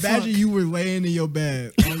 Oh, imagine fuck. you were laying in your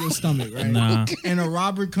bed on your stomach, right? Nah. And a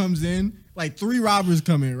robber comes in, like 3 robbers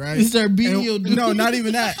come in, right? And start beating And- your dude. No, not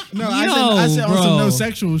even that. No, I Yo, said on some bro. no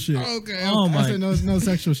sexual shit. Okay. Oh I my. said no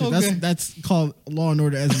sexual shit. Okay. That's called Law and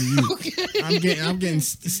Order SVU. Okay. I'm getting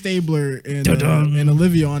Stabler and Dun-dun.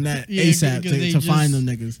 Olivia on that Yeah, ASAP because they to find just-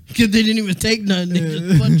 them niggas. Because they didn't even take nothing. They Yeah.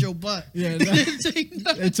 just punch your butt. Yeah, They that- didn't take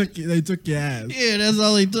nothing. They took your ass. Yeah, that's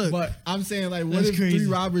all they took. But I'm saying, like, what That's if crazy. 3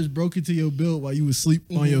 robbers broke into your build while you was asleep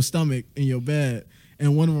on your stomach in your bed,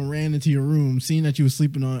 and one of them ran into your room, seeing that you was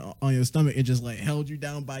sleeping on your stomach, and just like held you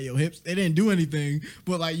down by your hips? They didn't do anything,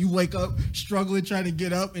 but like you wake up struggling trying to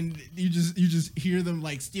get up, and you just hear them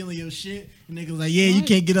like stealing your shit, and niggas like, yeah, you What?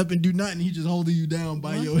 can't get up and do nothing. He just holding you down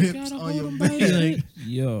by Why your you hips gotta on your hold 'em by bed. your Like, hips?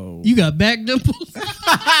 Yo. you got back dimples.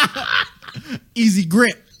 Easy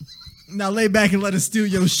grip. Now lay back and let us steal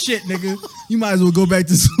your shit, nigga. You might as well go back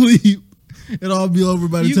to sleep. It'll all be over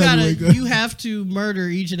by the You time gotta. you wake up. You have to murder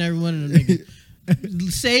each and every one of them niggas.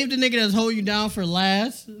 Save the nigga that's holding you down for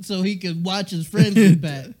last, so he could watch his friends get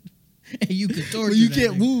back, and you could torture. Well, you that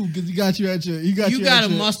can't nigga. move because he got you at your. You gotta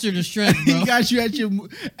muster the strength, bro. He got you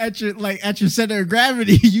at your center of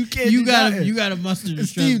gravity. You can't. You do gotta nothing. you gotta muster the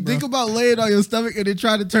strength, Steve, bro. think about laying on your stomach and then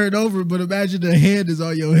trying to turn over, but imagine the hand is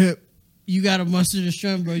on your hip. You gotta muster the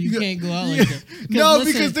strength, bro. You can't go out Yeah. like that. No,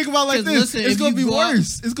 listen- because think about it like 'cause this. listen, It's if gonna you be go out-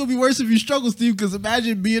 worse. It's gonna be worse if you struggle, Steve. Because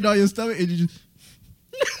imagine being on your stomach and you just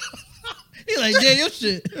He like, yeah, your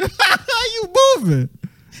shit. how you moving?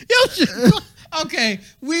 Yo, shit. Okay,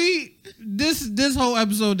 this whole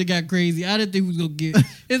episode that got crazy. I didn't think we was gonna get.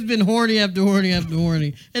 It's been horny after horny after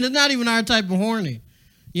horny, and it's not even our type of horny.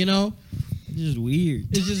 You know, It's just weird.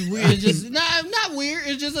 it's just weird. It's just not weird.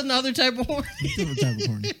 It's just another type of horny. Different type of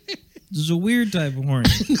horny. This is a weird type of horny.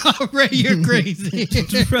 No, Ray, you're crazy.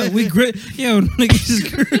 Bro, we grip, yo, niggas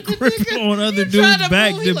just grip on other You trying dudes' to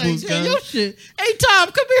back move, he nipples, like, yeah, your guys. shit. Hey,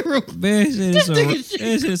 Tom, come here real quick. Man, said This nigga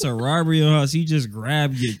shit. it's a robbery on us. He just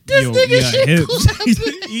grabbed your, This your, nigga your shit hips.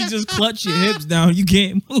 clapping. He just clutched your hips down. You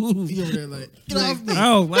can't move. He over there like, get off me.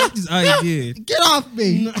 Oh, like this idea. Get off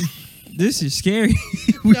me. This is scary.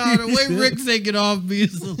 No, the way Rick say get off me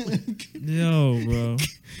is Yo, bro.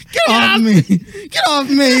 Get off me. Get off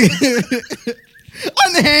me.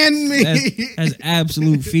 Unhand me. That's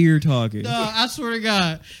absolute fear talking. No, I swear to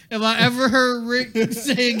God, if I ever heard Rick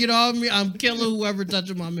say "get off me," I'm killing whoever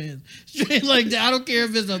touching my man. Straight like that. I don't care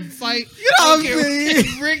if it's a fight. Get I don't off care me.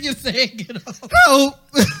 if Rick is saying "get off." No.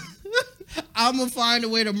 I'm gonna find a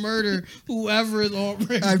way to murder whoever is on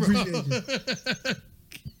Rick. I bro. appreciate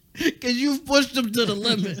Cause you've pushed him to the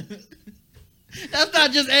limit. That's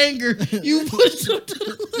not just anger. You pushed him to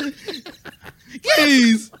the limit.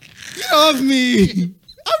 Please. Get off me.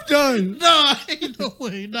 I'm done. Nah, ain't no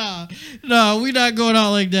way. Nah, we not going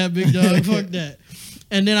out like that, big dog. Fuck that.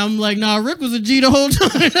 And then I'm like, nah, Rick was a G the whole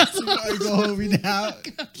time. That's what You gonna hold me down?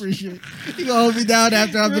 Appreciate it. You gonna hold me down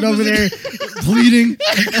after I've been over there bleeding?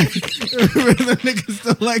 The nigga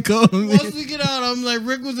still let go of me. Once we get out, I'm like,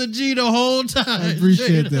 Rick was a G the whole time. I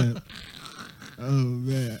appreciate Straight up. that. Oh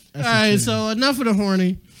man. All right, so enough of the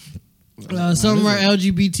horny. Some of our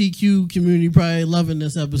LGBTQ community probably loving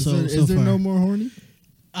this episode. Is there so far. no more horny?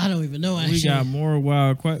 I don't even know. Actually, We got more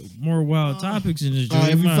wild topics in this joint.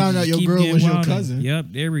 if you Might found just out your keep girl getting was your wilder. cousin. Yep,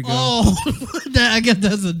 there we go. Oh, I guess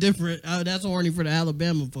that's a different. That's horny for the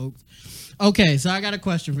Alabama folks. Okay, so I got a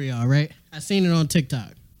question for y'all. Right, I seen it on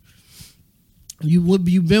TikTok.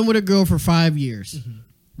 You've been with a girl for 5 years,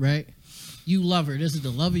 right? You love her. This is the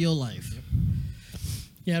love of your life.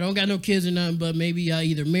 Yeah, I don't got no kids or nothing, but maybe y'all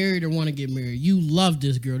either married or want to get married. You love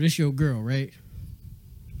this girl. This your girl, right?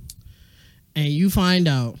 And you find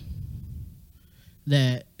out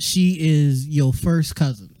that she is your first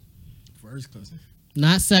cousin, First cousin.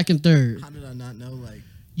 not second, third. How did I not know? Like,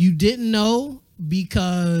 You didn't know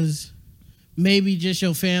because maybe just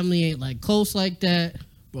your family ain't like close like that.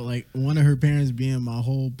 but like one of her parents being my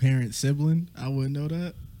whole parent sibling, I wouldn't know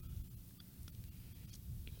that.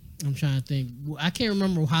 I'm trying to think. I can't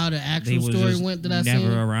remember how the They actual was story just went that I never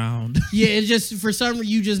seen. around. Yeah, it's just for some reason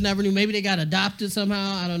you just never knew. Maybe they got adopted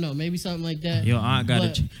somehow. I don't know. Maybe something like that. Your aunt got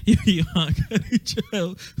But- your aunt got a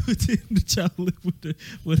child. The child lived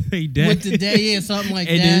with a dad. with the day in something like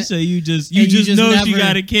and that. then so you just And you just know she never-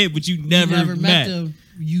 got a kid, but you never, met. them.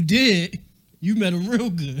 You did. You met them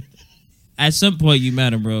real good. At some point, you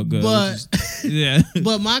met him real good. But- yeah,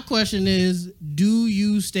 But my question is, do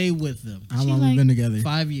you stay with them? How long we been together?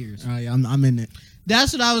 5 years. All right, I'm in it.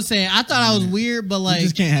 That's what I was saying. I thought I was weird, but You like,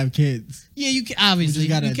 just can't have kids. yeah, you can obviously You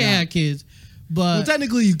just gotta you can't have adopt. kids, Well, but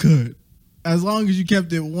technically you could, as long as you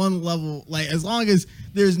kept it one level. Like as long as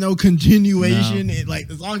there's no continuation, No. it, like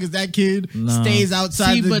as long as that kid No. stays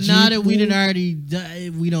outside. see, the but now gene that we pool, done already,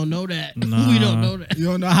 we don't know that. Nah. We don't know that. you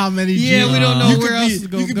don't know how many. Yeah, genes- we don't know You where could else be- it's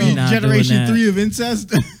gonna You could go. be Not doing generation that. 3 of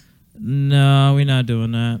incest. no, we're not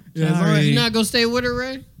doing that. Yeah, as long as Sorry. You not gonna stay with her,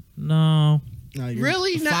 Ray? No, Like,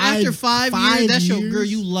 Really? Not five- after 5 5 years? That's your years? girl.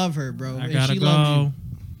 You love her, bro. I and gotta she loves go. you.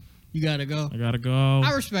 You gotta go. I gotta go.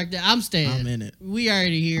 I respect that. I'm staying. I'm in it. We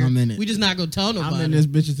already here. I'm in it. We just not gonna tell nobody. I'm in this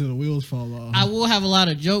bitch until the wheels fall off. I will have a lot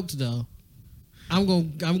of jokes though. I'm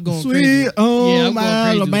going Sweet crazy. home I'm going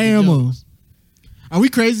crazy with the Alabama. jokes. Are we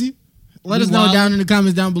crazy? Let We us know wild. down in the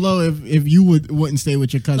comments down below if you wouldn't stay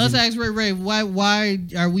with your cousin. Let's ask Ray. Why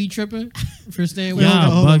are we tripping for staying with? Hold on,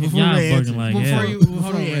 Y'all hold on, bugging, before y'all Ray answer. bugging like Before hell. you Before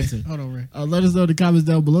hold on, you Ray. answer. Hold on, Ray. Let us know in the comments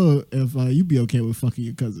down below if you be okay with fucking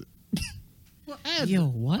your cousin. Yo,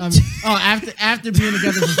 what? After being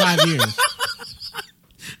together for 5 years.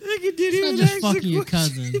 It's not just fucking your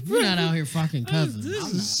cousins. We're not out here fucking cousins.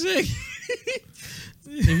 This is sick.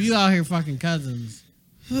 If you out here fucking cousins,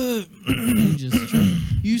 you just tripping.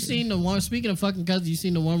 You seen the one? Speaking of fucking cousins, you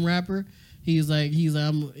seen the one rapper? He's like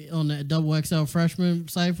I'm on that double XL freshman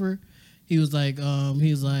cipher. He was like I've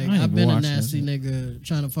been a nasty nigga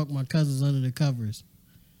trying to fuck my cousins under the covers.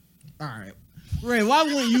 All right, Ray, why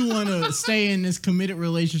wouldn't you want to stay in this committed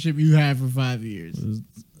relationship you had for 5 years?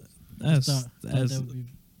 Thought that would be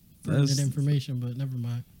pertinent information, but never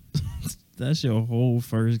mind. That's your whole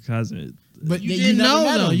first cousin. But You didn't know never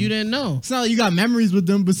met though. him. You didn't know. It's not like you got memories with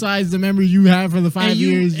them besides the memories you had for the 5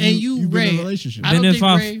 years. You've been in Ray, a relationship. I don't Then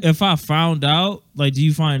think if I found out, like, do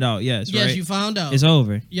you find out? Yes, Yes, right? you found out. It's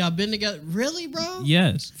over. Y'all been together, really, bro?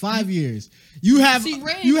 Yes. 5 years. You have See,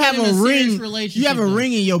 Ray you ain't have been in a a serious ring. relationship, You have a though.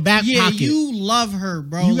 ring in your back Yeah, pocket. you love her,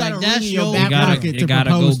 bro. You like got a that's ring in your your back It gotta, pocket it to gotta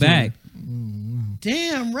go propose to back.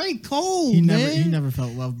 Damn, Ray cold, He man. never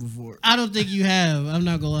felt love before. I don't think you have. I'm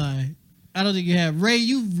not gonna lie. I don't think you have. Ray,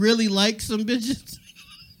 you really like some bitches.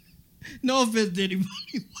 No offense to anybody.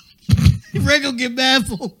 Ray gonna get mad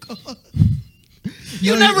phone call.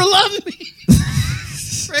 You never loved me.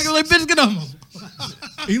 Ray gonna like, bitch, get on.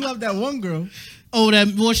 He loved that one girl.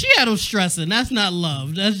 Well, she had him stressing. That's not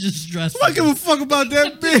love. That's just stressing. I don't give a fuck about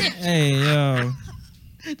that bitch. Hey, yo.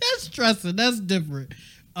 That's stressing. That's different.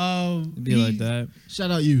 It'd be like that. Shout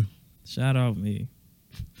out you. Shout out me.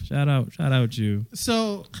 Shout out you.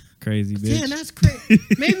 So, Crazy bitch. damn, that's crazy.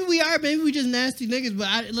 Maybe we just nasty niggas.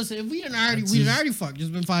 But listen, if we didn't already fucked. It's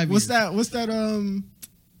been 5 years. What's that?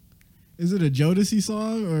 Is it a Jodeci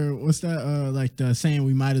song or what's that? Like the saying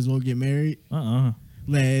we might as well get married.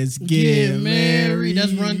 Let's get married.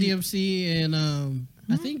 That's Run DMC and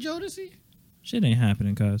I think Jodeci. Shit ain't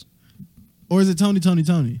happening, cuz. Or is it Tony?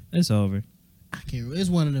 It's over. I can't. It's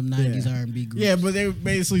one of them 90s R&B groups. Yeah, but they're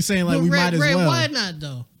basically saying like But we Ray, might as Ray, well. why not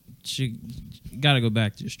though? She gotta go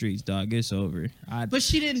back to the streets, dog. It's over. But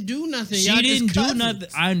she didn't do nothing. She Y'all just didn't do cousins. nothing.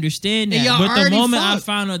 I understand And that. y'all But the already moment I fucked.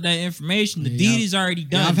 found out that information, the Yeah, deed y'all- is already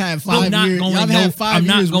done. I've had I'm 5 not years- going y'all no. had 5 I'm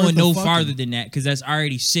not years worth going no of fucking. farther than that because that's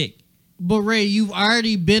already sick. But Ray, you've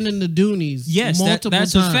already been in the Doonies. Yes, multiple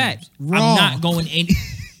that's times. a fact. Raw. I'm not going any.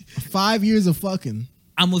 5 years of fucking.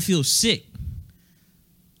 I'm gonna feel sick.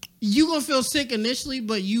 You gonna feel sick initially,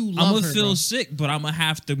 but you I'm love gonna her. feel bro. sick, but I'm gonna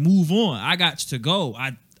have to move on. I got to go.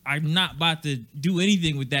 I'm not about to do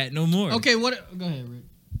anything with that no more. Okay, what? Go ahead, Rick.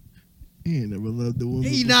 He ain't never loved the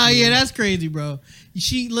woman. Nah, yeah, that's crazy, bro.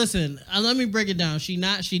 Listen. Let me break it down. She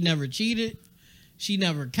never cheated. She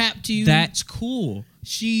never capped to you. That's cool.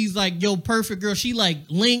 She's like yo perfect girl. She like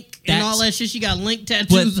Link and all that shit. She got Link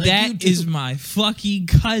tattoos. But like that you do. is my fucking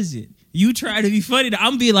cousin. You try to be funny.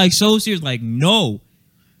 I'm being like so serious. Like no.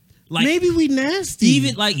 Like maybe we nasty.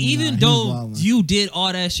 even he though was wildin'. you did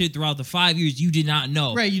all that shit throughout the 5 years, you did not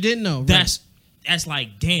know. right, you didn't know. Right. That's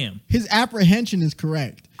like damn. His apprehension is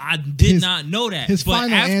correct. I did His- not know that. His But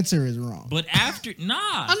final after, answer is wrong. But after I'm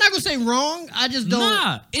not gonna say wrong. I just don't.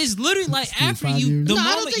 Nah, it's literally like Steve, after 5 you, years? the No, I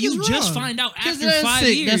don't moment think you it's just wrong. find out 'Cause after that's 5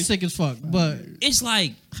 sick. years, That's sick as fuck. But it's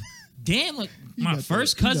like, damn, like He my got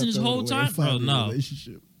first thrown- he cousin got this thrown whole away time, in bro. 5-year No,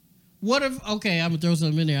 relationship. what if? Okay, I'm gonna throw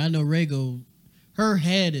something in there. I know Rago. Her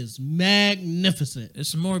head is magnificent. there's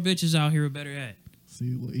some more bitches out here with better head. See,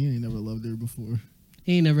 look, he ain't never loved her before.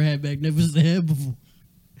 He ain't never had magnificent head before.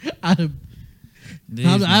 I'd have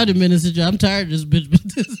There's been in a situation. I'm tired of this bitch, but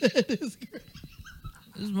this head is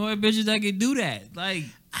great. more bitches that can do that. Like,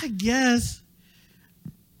 I guess.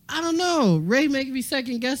 I don't know. Ray making me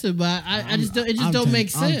second guess it, but I just don't. It just don't make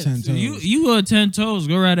sense. I'm 10 toes. you go 10 toes,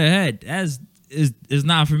 go right ahead. That's is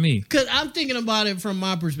not for me. Cause I'm thinking about it from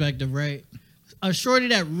my perspective, right? A shorty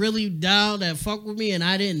that really down that fuck with me, and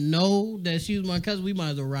I didn't know that she was my cousin. We might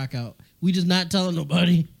as well rock out. We just not telling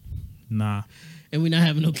nobody, Nah. and we not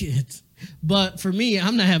having no kids. But for me,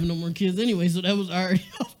 I'm not having no more kids anyway, so that was already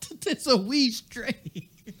off the tip. So we straight. And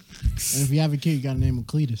if you have a kid, you got to name him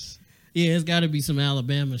Cletus. Yeah, it's got to be some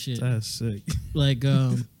Alabama shit, That's sick. like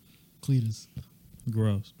Cletus.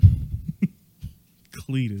 Gross.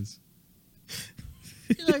 Cletus.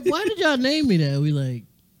 you're like, why did y'all name me that? We like,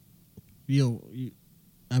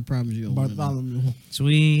 I promise you, don't wanna know. Bartholomew.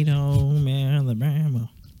 Sweet home Alabama.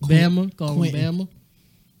 Bama, call him Quentin. Bama.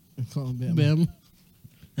 Call him Bama. Bama.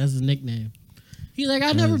 That's his nickname. He's like,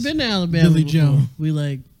 I've never Yes. been to Alabama. Billy before. Joe. We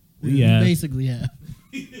like, We have. basically have.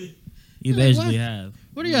 You like, basically what? have.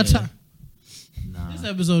 What are y'all talking? Nah. This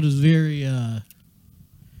episode is very You know?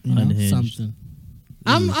 Unhinged. something.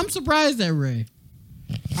 I'm surprised at Ray.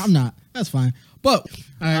 I'm not. That's fine. But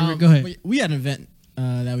All right, Rick, go ahead. We had an event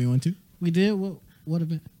that we went to. We did what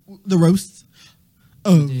event? The roast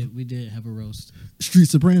of We did have a roast. Street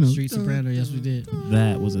Sopranos. Street Soprano. Yes, we did.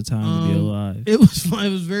 That was a time to be alive. It was fun. It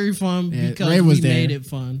was very fun Yeah, because Ray was we there. made it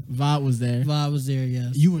fun. Vod was there. Vibe was there.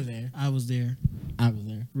 Yes, You were there. I was there. I was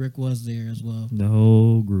there. Rick was there as well. The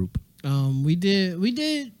whole whole group. We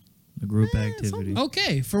did The group activity.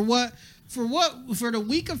 okay for the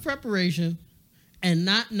week of preparation and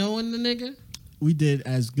not knowing the nigga. We did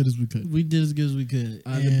as good as we could. We did as good as we could. The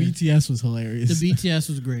And BTS was hilarious. the BTS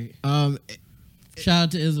was great. Um, Shout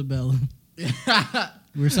out to Isabella.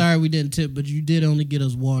 We're sorry we didn't tip, but you did only get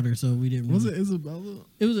us water, so we didn't. was really- it Isabella?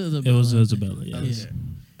 It was Isabella. It was Isabella. Yes.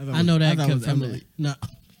 Yeah. I know that thought it kept was from Emily. that. No.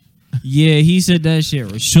 Yeah, he said that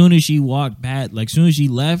shit. As soon as she walked back, like as soon as she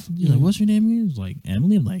left, he's like, "What's her name?" He was like,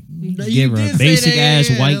 "Emily." I'm like, You gave her did a say basic that, ass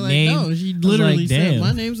yeah, white like, name. No, she I was literally like, said, damn.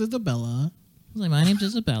 "My name's Isabella." I was like, "My name's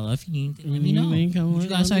Isabella. If you need anything, let me know." You come You let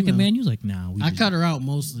guys me second know. man? You was like, "Nah." I cut her out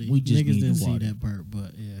mostly. we just Niggas need didn't the see water. that part,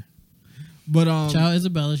 but yeah. But Shout out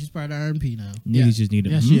Isabella. She's part of R&P now. Niggas yeah. just need a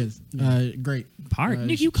yeah, she is. Great. part.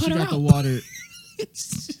 Nigga, you cut she her got out. the water.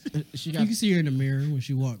 She You got can see her in the mirror when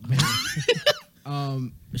she walked back.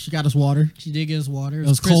 she got us water She did get us water. It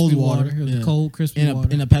was crispy cold water. It was Yeah. cold, crispy in water.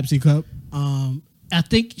 a Pepsi cup. I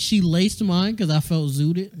think she laced mine because I felt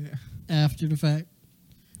zooted after the fact.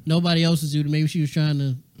 Nobody else is zooted. Maybe she was trying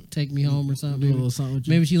to take me home or something. Do a little something with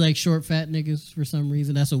you. Maybe she likes short, fat niggas for some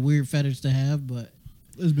reason. That's a weird fetish to have, but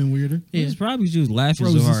It's been weirder. It was probably you was laughing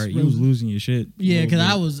Roses, so hard. You was roses. losing your shit. yeah,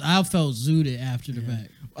 because I felt zooted after the fact.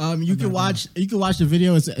 You can watch the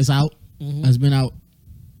video. It's out. Mhm. It's been out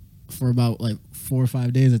for about like 4 or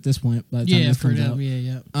 5 days at this point. By the time Yeah, this for comes them. out.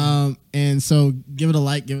 Yeah. And so give it a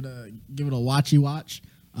like, give it a watchy watch.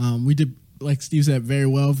 We did, like Steve said, very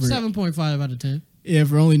well for 7.5 out of 10.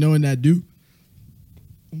 for only knowing that dude.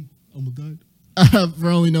 Oh my god. For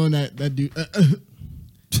only knowing that dude.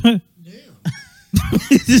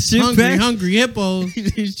 This shit back. Hungry hippos.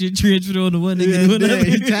 This shit transferred on the one nigga Yeah, doing yeah, that.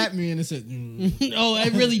 he tapped me and it said, Oh,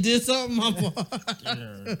 it really did something. My fault.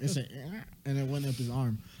 it said, and it went up his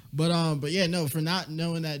arm. But yeah, no, for not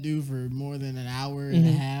knowing that dude for more than an hour and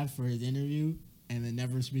a half for his interview, and then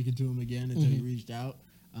never speaking to him again until he reached out,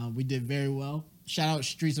 we did very well. Shout out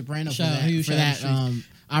Street Soprano Shout out, huge for shout out that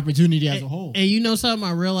opportunity as a whole. And you know something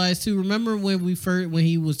I realized too. Remember when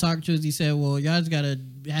he was talking to us, he said, "Well, y'all just gotta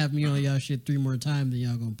have me on y'all shit 3 more times, then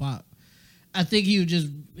y'all gonna pop." I think he was just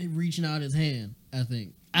reaching out his hand.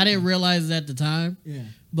 I didn't realize it at the time, Yeah.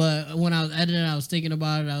 but when I was editing, I was thinking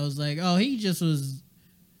about it. I was like, "Oh, he just was."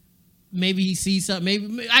 Maybe he sees something.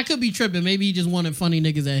 Maybe I could be tripping. Maybe he just wanted funny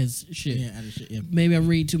niggas at his shit. Yeah, out of shit. Yeah. Maybe I'm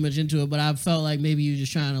reading too much into it, but I felt like maybe he was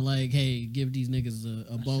just trying to like, hey, give these niggas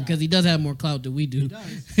a bone because he does have more clout than we do.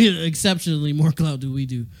 Exceptionally more clout than we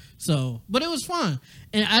do. So, but it was fun.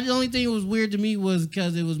 And the only thing that was weird to me was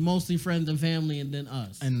because it was mostly friends and family and then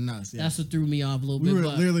us. And us. Yeah. That's what threw me off a little We bit. were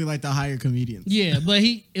But, literally like the higher comedians. yeah, but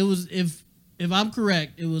if I'm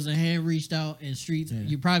correct, it was a hand reached out and Streets. Yeah.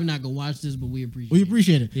 You're probably not gonna watch this, but we appreciate. We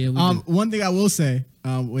appreciate it. Yeah, we do. One thing I will say,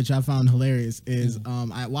 which I found hilarious, is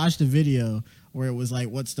I watched a video where it was like,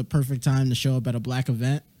 "What's the perfect time to show up at a black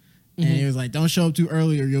event?" And it was like, "Don't show up too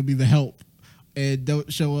early, or you'll be the help, and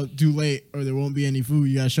don't show up too late, or there won't be any food.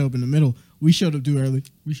 You gotta show up in the middle." We showed up too early.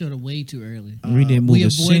 We showed up way too early. We didn't move We a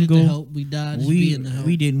avoided single. the help. We dodged being the help.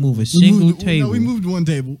 We didn't move a single table. No, we moved one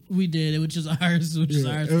table. We did, which is ours. Which is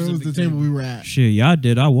Yeah, ours. it was the table we were at. Shit, y'all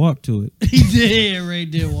did. I walked to it. He did. Ray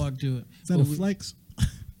did walk to it. Is that a flex?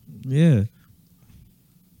 Yeah,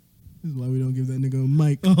 This is why we don't give that nigga a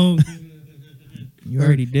mic. Oh, you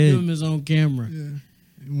already give him did. his own camera. Yeah,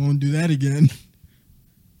 we won't do that again.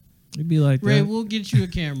 It'd be like Ray, that. we'll get you a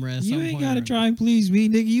camera. At You some ain't point, gotta Ray. try and please me,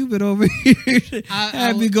 nigga. You been over here. Happy go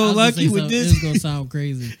I was gonna lucky say with something. this. This is gonna sound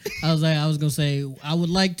crazy. I was gonna say I would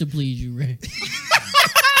like to please you, Ray.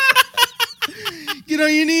 Get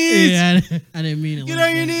on your knees. Yeah, I didn't mean it. Get like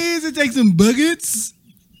on your that. knees and take some buckets.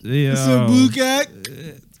 Yeah. Some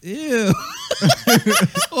bukkak. Ew.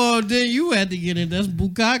 Oh, then you had to get in. That's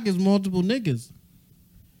bukkak is multiple niggas.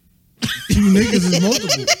 Two niggas is multiple.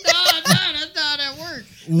 No, that's not how that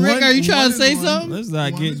works. One- Rick, are you trying one to say is one. something? Let's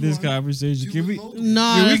not One get is this one. conversation. Can we? No, Can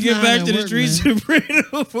we that's get not back how to that the work, streets man. of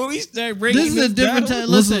Soprano before we start breaking This is a different down? type.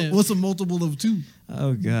 Listen, What's a multiple of two?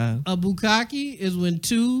 Oh god. a bukkake is when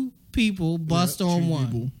two people bust Yeah, on two one.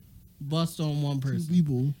 people. Bust on one Two person.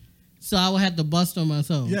 people. So I would have to bust on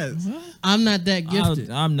myself. Yes. I'm not that gifted.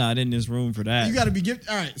 I'm not in this room for that. You got to be gifted.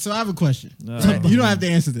 All right. So I have a question. No. You don't have to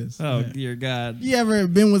answer this. Oh dear God. You ever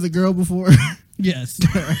been with a girl before? Yes.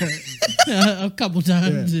 A couple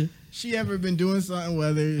times. Yeah. She ever been doing something,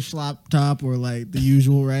 whether it's slop top or like the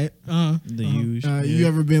usual, right? The usual. You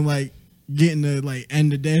ever been like getting to like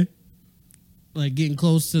end the day? Like getting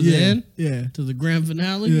close to the Yeah. end, Yeah. to the grand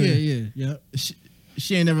finale. Yeah. Yeah. Yep.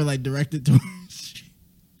 She ain't never like directed to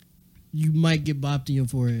You might get bopped in your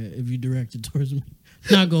forehead if you direct it towards me.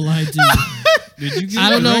 Not gonna lie to you. Did you get I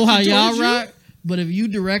don't know how directed y'all towards you? rock, but if you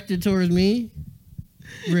direct it towards me,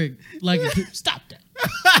 Rick, like stop that.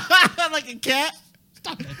 Like a cat.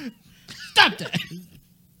 Stop that. Stop that.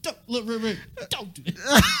 Don't look, Rick. Don't do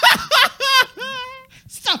that.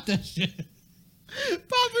 Stop that shit.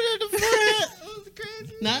 Pop it in the forehead. That was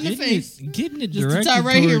crazy. Not in the face. Getting it Just the directed top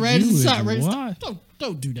right here, towards right? you Just the is top right. wild.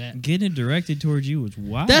 Don't do that. Getting it directed towards you is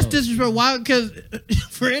wild. That's disrespectful. Why? Because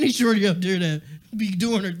for any shorty up there that be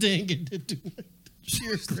doing her thing and doing,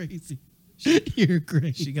 you're crazy. You're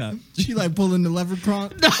crazy. She like pulling the leprechaun.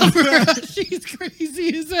 She's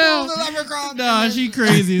crazy as hell. Pulling the leprechaun. Nah, she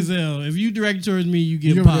crazy as hell. If you direct towards me, you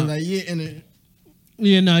get You're gonna popped. be like, yeah, in it.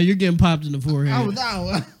 Yeah, no, you're getting popped in the forehead. I was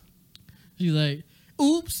down. She's like,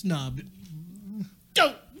 oops, nah.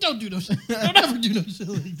 Don't do no shit. Don't ever do no shit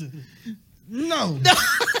like that. No.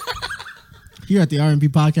 Here at the R&B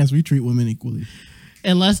podcast, we treat women equally.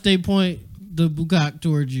 Unless they point the bukkake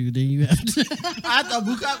towards you, then you have to. I thought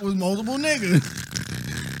bukkake was multiple niggas.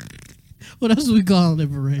 What else are we calling it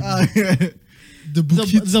for right now? The The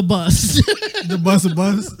bus. the bus a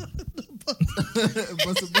bus. Bus a bus.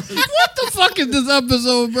 What the fuck is this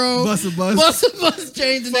episode, bro? Bus a bus. Bus a bus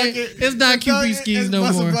changed the name. Fuck it. It's not QB It's skis no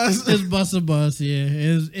Bus a more. Bus. It's bus a bus, yeah.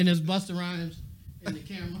 It's Busta Rhymes in the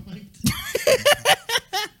camera like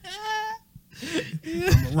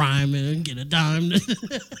I'm a rhyme and get a dime. I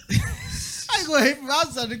ain't gonna hate from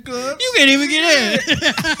outside the club. You can't even get in.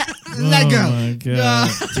 Let go. Oh my god.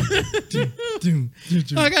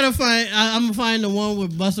 I gotta find. I'm gonna find the one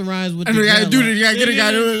with Busta Rhymes with. And the you gotta do dreadlock. this. You gotta get it.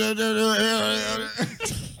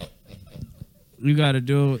 You gotta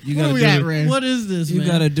do it. You Where gotta we do at, it. Ray? What is this, You man?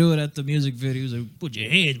 gotta do it at the music videos. Like, put your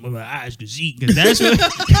hands where my eyes can see, because that's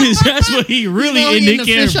what he really Oh, in yeah, the the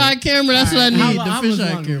camera. fisheye camera. That's what I need. How The much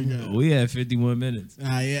fisheye longer we camera. got? We had 51 minutes.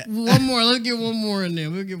 Yeah. One more. Let's get one more in there.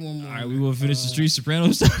 We'll get one more. All right, we will finish the Street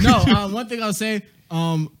Sopranos stuff. No, one thing I'll say,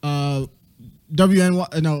 WNY,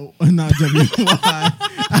 no, not WNY.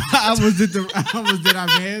 I was did our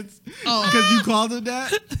mans because you called it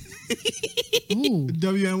that. Ooh.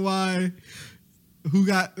 WNY, who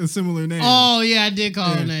got a similar name. Oh yeah, I did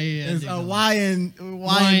call him that. Yeah, I It's did call him.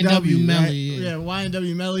 Y&W Melly, right? yeah.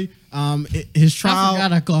 Y&W Melly. His trial. I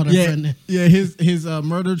forgot I called her friend that. Yeah, his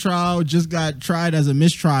murder trial just got tried as a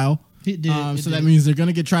mistrial. It did, it So that did. means they're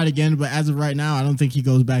gonna get tried again. But as of right now, I don't think he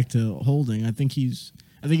goes back to holding. I think he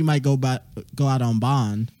might go out on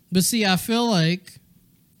bond. But see, I feel like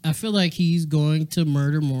he's going to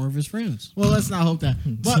murder more of his friends. Well, let's not hope that.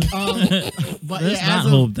 But Let's yeah, not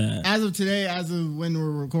hope that. As of today, as of when we're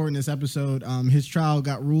recording this episode, his trial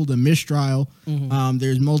got ruled a mistrial. Mm-hmm.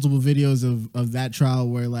 There's multiple videos of that trial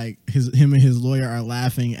where like him and his lawyer are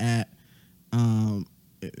laughing at.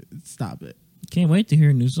 Stop it. Can't wait to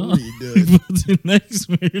hear a new song. What are you doing? The next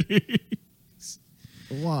murder.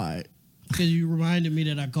 Why? Because you reminded me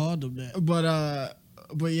that I called him that.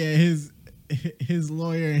 But yeah, his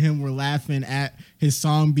lawyer and him were laughing at his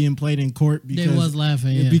song being played in court They because was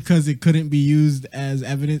laughing, yeah. because it couldn't be used as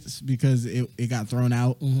evidence because it got thrown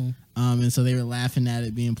out. Mm-hmm. And so they were laughing at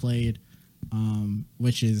it being played,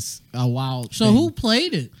 which is a wild. So thing. who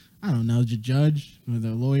played it? I don't know, the judge or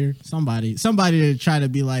the lawyer, somebody to try to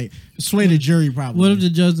be like sway the jury. Probably. What if the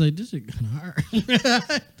judge like, this is kind of hard.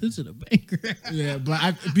 This is a banker. Yeah,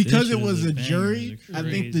 but because This it was is a a jury, banger. I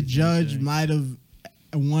think Crazy the judge thing. might have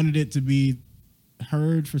wanted it to be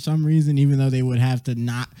heard for some reason, even though they would have to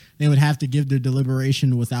give their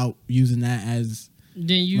deliberation without using that as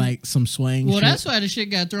Then you like some swaying. Well, shit. that's why the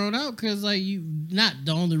shit got thrown out because like you not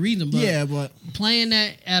the only reason, but yeah, but playing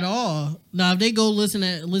that at all. Now if they go listen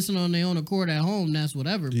on their own accord at home, that's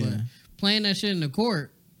whatever. But Yeah. playing that shit in the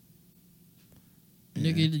court,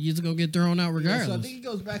 nigga, you're just gonna get thrown out yeah, regardless. so I think he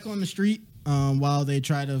goes back on the street while they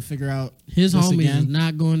try to figure out His this homies again. is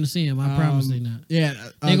not going to see him. I promise they not. Yeah,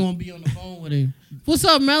 They gonna be on the phone with him. What's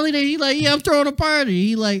up, Melly? He like, yeah, I'm throwing a party.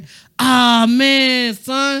 He like, ah man,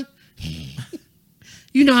 son.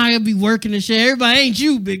 You know how I be working and shit. Everybody ain't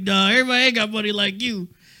you, big dog. Everybody ain't got money like you.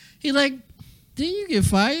 He like, didn't you get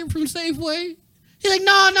fired from Safeway? He like,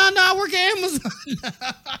 no, I work at Amazon.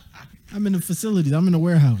 I'm in the facilities. I'm in the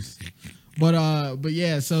warehouse. But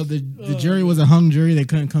yeah, so the jury was a hung jury. They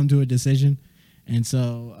couldn't come to a decision. And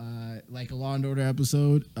so, like a Law and Order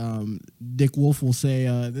episode, Dick Wolf will say,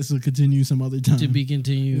 this will continue some other time. To be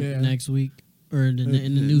continued Yeah. next week or in the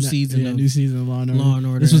new season. Yeah, of new season of Law and Order. Law and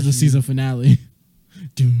Order, This was the actually. season finale.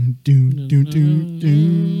 Doom, doom, doom, doom,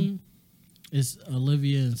 doom. It's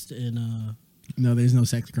Olivia and No, there's no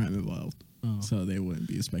sex crime involved. Oh. So they wouldn't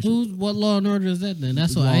be a special. what Law and Order is that then?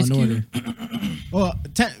 That's what Law Ice and Cube. Order. Well,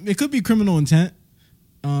 it could be criminal intent.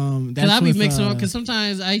 Because That's I be with, mixing up. Because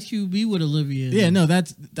sometimes Ice Cube be with Olivia. Yeah, no,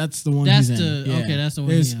 that's the one. That's he's in. the- Yeah. okay, that's the one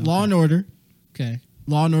There's he in, Law okay. and Order. Okay.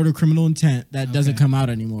 Law and Order: Criminal Intent that doesn't Okay. come out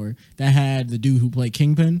anymore. That had the dude who played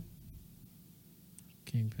Kingpin.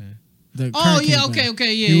 Kingpin. The Oh current yeah, Kingpin.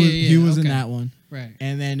 okay, yeah, He was in okay. that one, Right.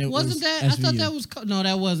 and then it Wasn't was that? I thought SVU. that was no,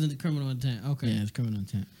 that wasn't the criminal intent. Okay. Yeah, it's Criminal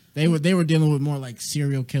Intent. They were dealing with more like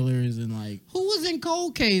serial killers and like Who was in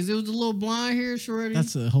Cold Case? It was a little blonde hair shorty.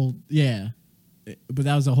 that's a whole but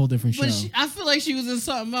that was a whole different show. But I feel like she was in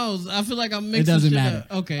something else. I feel like I'm mixing It doesn't shit matter.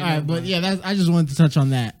 up. Okay. All right, never but mind. yeah, I just wanted to touch on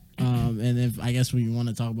that. And if I guess we want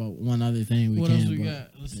to talk about one other thing, we What can. else we but-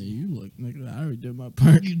 got? Let's Yeah, see. you look, nigga. I already did my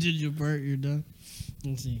part. You did your part. You're done.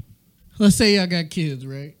 Let's see. Let's say y'all got kids,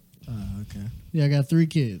 right? Okay. Yeah, I got 3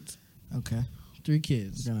 kids. Okay. 3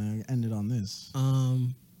 kids. We're gonna end it on this.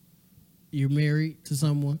 You're married to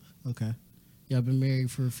someone. Okay. Y'all been married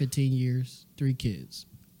for 15 years. 3 kids.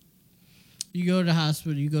 You go to the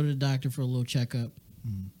hospital. You go to the doctor for a little checkup,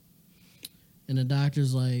 and the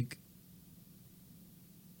doctor's like,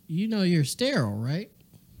 "You know you're sterile, right?"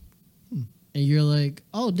 And you're like,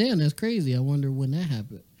 "Oh, damn, that's crazy. I wonder when that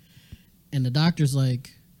happened." And the doctor's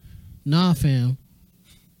like, "Nah, fam.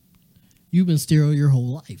 You've been sterile your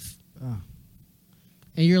whole life." Oh.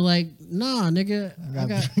 And you're like, "Nah, nigga, I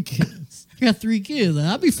got 3 kids. I got 3 kids. Like,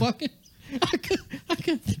 I'll be fucking.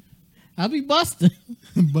 I'll be busting.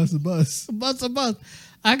 Bust a bus. Bust a bust.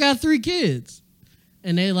 I got 3 kids.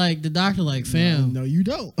 And they like, the doctor like, fam, No, you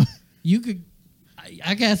don't. you could,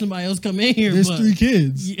 I got somebody else come in here. There's but 3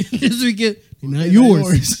 kids. There's 3 kids. They're not They're not yours.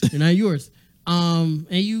 yours. They're not yours. And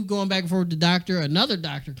you going back and forth with the doctor. Another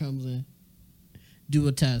doctor comes in, do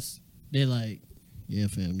a test. They're like, yeah,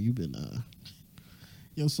 fam, you've been,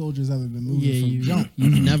 Your soldiers haven't been moving yeah, from jump.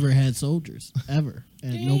 you've never had soldiers ever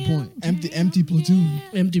at no point. Empty platoon.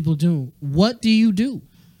 Empty platoon. What do you do?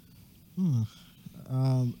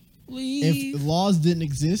 If laws didn't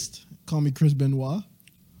exist, call me Chris Benoit.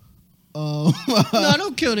 No,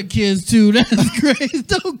 don't kill the kids too. That's crazy.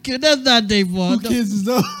 Don't kill. That's not their fault. Who kids is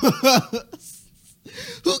those?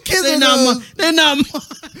 Who kids They're are not. those? They're not. Mine.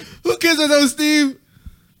 Who kids are those, Steve?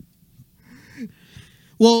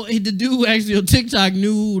 Well, the dude actually on TikTok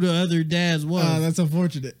knew who the other dads was. That's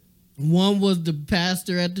unfortunate. One was the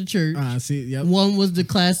pastor at the church. See, yep. One was the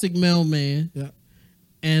classic mailman. Yeah.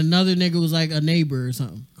 And another nigga was like a neighbor or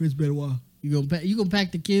something. Chris Benoit. You gonna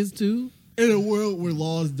pack the kids too? In a world where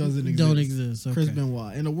laws doesn't exist. Don't exist. Okay. Chris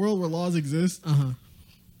Benoit. In a world where laws exist, Uh-huh.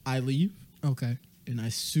 I leave Okay. and I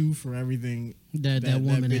sue for everything That that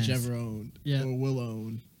woman bitch has. ever owned Yeah. or will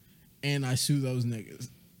own. And I sue those niggas.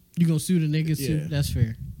 You gonna sue the niggas too? Yeah. That's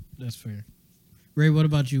fair. That's fair. Ray, what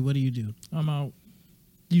about you? What do you do? I'm out.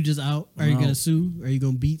 You just out? Are I'm you gonna out. sue? Are you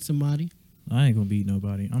gonna beat somebody? I ain't gonna beat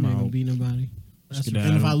nobody. I'm You ain't gonna out. beat nobody. That's Skedaddle.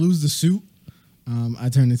 And if I lose the suit, I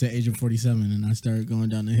turn into Agent 47 and I start going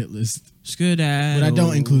down the hit list. Skedaddle. But I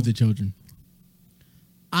don't include the children.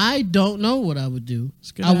 I don't know what I would do.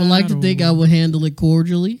 I would like to think I would handle it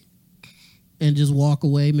cordially and just walk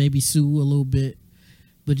away, maybe sue a little bit,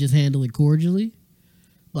 but just handle it cordially.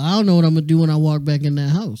 But I don't know what I'm gonna do when I walk back in that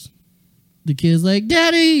house. The kid's like,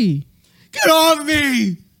 "Daddy, Get off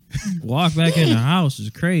me! Walk back in the house is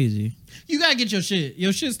crazy. you gotta get your shit.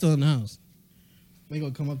 Your shit's still in the house." They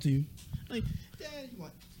gonna come up to you. Like, Dad, you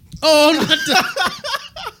want... Oh, not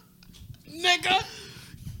the nigga.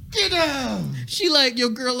 Get down! She like your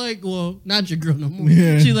girl, like, well, not your girl no more.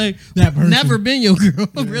 Yeah. She like That person. never been your girl,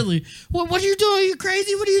 really. What are you doing? You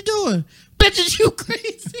crazy? What are you doing? Bitches, you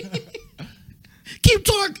crazy? Keep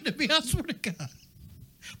talking to me, I swear to God.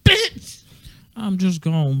 Bitch. I'm just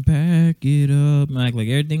gonna pack it up. Like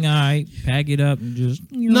everything all right. Pack it up and just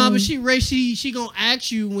No, but she gonna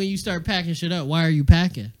ask you when you start packing shit up. Why are you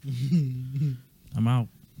packing? I'm out.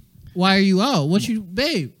 Why are you out? What you,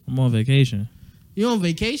 babe? I'm on vacation. You on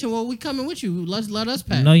vacation? Well, we coming with you. Let us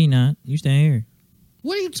pack. No, you're not. You stay here.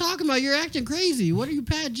 What are you talking about? You're acting crazy. What are you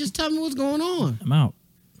packing? Just tell me what's going on. I'm out.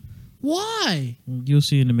 Why? You'll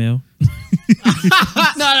see in the mail.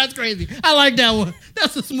 No, that's crazy. I like that one.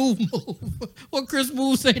 That's a smooth move. What Chris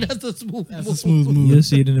Moore say? That's a smooth That's move. a smooth move. You'll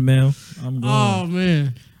see it in the mail. I'm going. Oh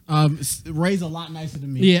man. Ray's a lot nicer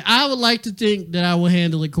than me. Yeah, I would like to think that I will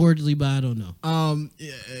handle it cordially, but I don't know.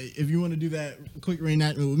 Yeah, if you want to do that quick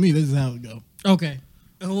reenactment with me, this is how it go. Okay.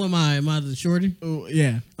 Who am I? Am I the shorty? Oh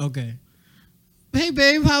yeah, Okay. Hey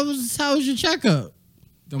babe, how was your checkup?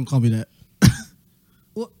 don't call me that.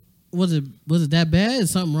 What was it that bad?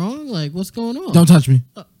 Is something wrong? Like what's going on? Don't touch me.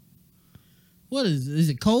 What is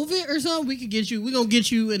it COVID or something? We're gonna get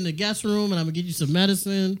you in the guest room and I'm gonna get you some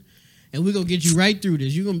medicine and we're gonna get you right through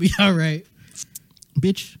this. You're gonna be all right.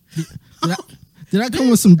 Bitch. Did I come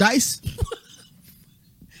with some dice?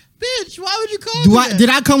 Bitch, why would you call me that? Did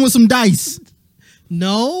I come with some dice?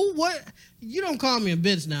 No, what? You don't call me a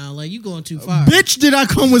bitch now. Like, you going too far. Bitch, did I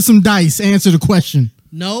come with some dice? Answer the question.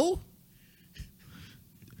 No.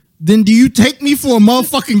 Then do you take me for a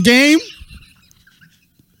motherfucking game?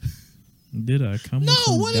 Did I come No, with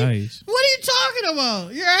some what dice? What are you talking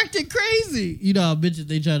about? You're acting crazy. You know how bitches,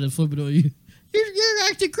 they try to flip it on you. You're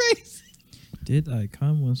acting crazy. Did I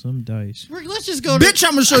come with some dice? Rick, let's just go to... Bitch,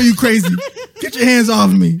 I'm gonna show you crazy. Get your hands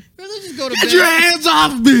off me. Rick, let's just go to Get bed. your hands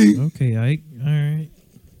off me. Okay, Ike. All right.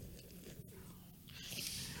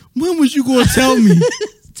 When was you gonna tell me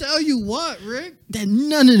Tell you what, Rick? that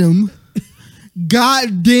none of them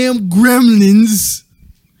goddamn gremlins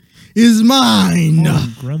is mine?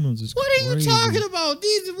 Oh, Gremlins is What are you crazy. talking about?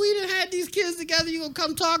 If we done had these kids together, you gonna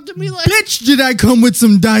come talk to me like... Bitch, did I come with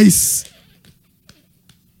some dice?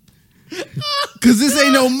 Cause this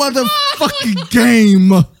ain't no motherfucking game.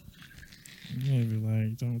 Yeah, be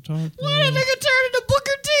like, don't talk to Why that me. nigga turn into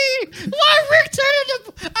Booker T? Why Rick turn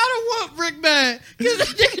into... I don't want Rick mad. Because that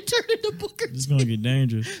nigga turned into Booker T. It's gonna get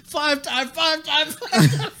dangerous. 5-time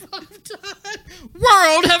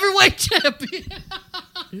world heavyweight champion.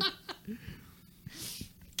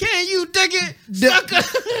 Can you dig it,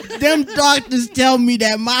 sucker? Them doctors tell me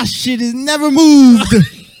that my shit is never moved.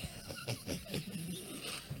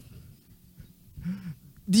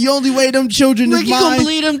 The only way them children Rick, is you gonna mine.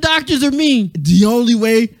 believe them doctors are mean? The only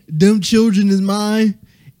way them children is mine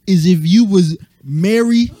is if you was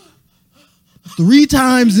married 3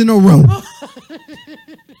 times in a row.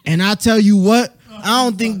 And I tell you what, I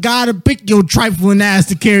don't think God will pick your trifling ass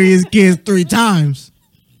to carry his kids 3 times.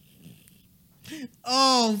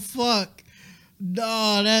 Oh fuck!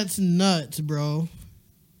 No, that's nuts, bro.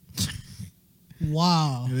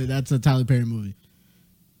 Wow, That's a Tyler Perry movie.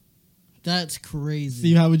 that's crazy.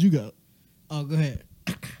 Steve, how would you go? Oh, go ahead.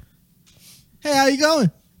 Hey, how you going?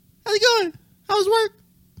 How's it going? How was work?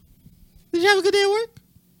 Did you have a good day at work?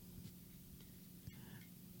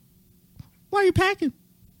 Why are you packing?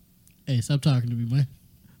 Hey, stop talking to me, man.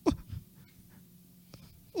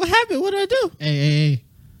 What happened? What did I do? Hey.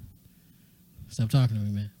 Stop talking to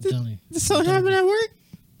me, man. I'm telling you. Did something happen at work?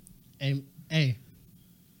 Hey.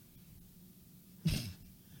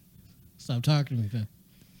 Stop talking to me, fam.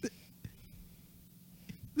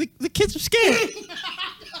 The kids are scared.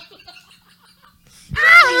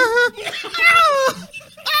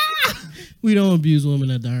 We don't abuse women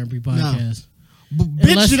at the R&B podcast.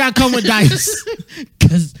 Bitch, did I come with dice?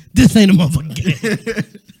 Because this ain't a motherfucking game.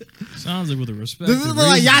 Sounds like with a respective This is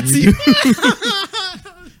like reasoning.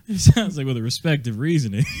 Yahtzee. It sounds like with a respective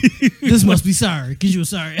reasoning. This must be sorry, because you were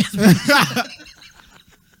sorry.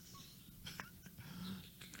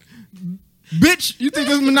 Bitch, you think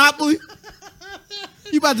this is Monopoly?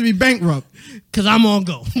 You about to be bankrupt. Because I'm on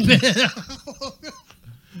go.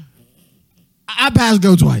 I pass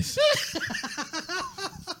go twice.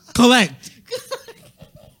 Collect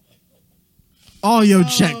all your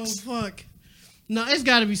checks. Oh, fuck. No, it's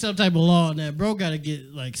got to be some type of law on that. Bro got to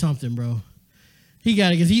get, like, something, bro. He got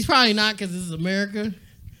to get... He's probably not because this is America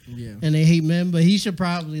Yeah. and they hate men, but he should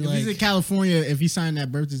probably, If like... he's in California, if he signed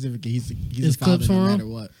that birth certificate, he's It's a father clips no for him? matter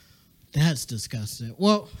what. That's disgusting.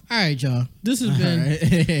 Well, all right, y'all. This has been...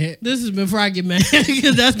 Alright. This has been before I get mad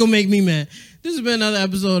because that's gonna make me mad. This has been another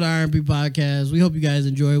episode of R&B Podcast. We hope you guys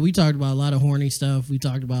enjoy. We talked about a lot of horny stuff. We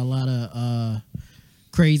talked about a lot of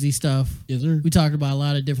crazy stuff. Yes, sir. We talked about a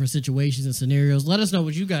lot of different situations and scenarios. Let us know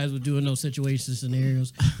what you guys would do in those situations and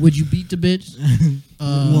scenarios. Would you beat the bitch?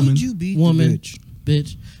 Woman. Would you beat the Woman. bitch?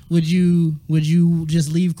 Bitch. Would you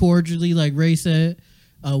just leave cordially like Ray said?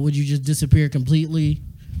 Would you just disappear completely?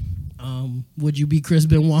 Would you be Chris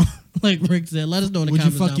Benoit like Rick said? Let us know in the Would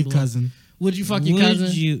you comments fuck down your below. cousin? Would you fuck your Would cousin?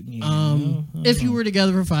 you- If you were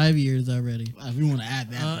together for 5 years already. If you want to add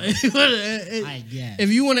that, I guess. If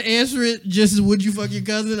you want to answer it, just would you fuck your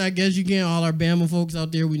cousin? I guess you can. All our Bama folks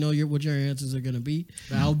out there, we know what your answers are gonna be.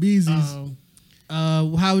 Albeezy's.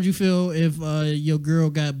 How would you feel if your girl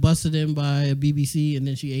got busted in by a BBC and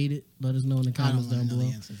then she ate it? Let us know in the I comments don't down know below.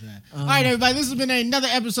 the answer to that. All right, everybody. This has been another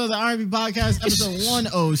episode of the R&B Podcast, episode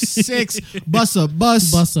 106. Bus a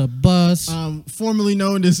Bus. Bus a bus. Formerly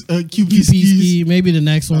known as QP QP Skis. ski. Maybe the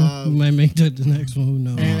next one. We might make that the next one. Who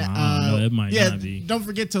knows? And, I don't know, it might not be. Don't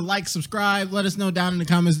forget to like, subscribe. Let us know down in the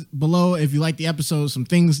comments below if you like the episode, some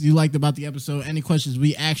things you liked about the episode, any questions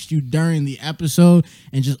we asked you during the episode,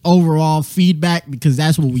 and just overall feedback, because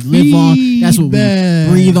that's what we live on. That's what we Feedback.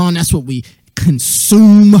 breathe on. That's what we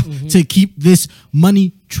consume to keep this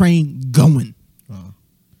money train going.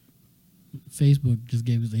 Facebook just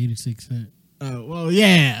gave us 86 cents. Well,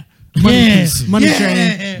 yeah. Money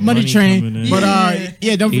Money Train. coming in. But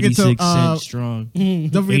yeah, don't forget 86 to cents strong.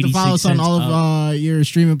 don't forget to follow us 86 on all cents of your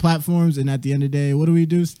streaming platforms. And at the end of the day, what do we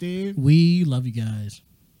do, Steve? We love you guys.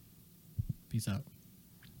 Peace out.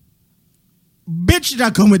 Bitch, you're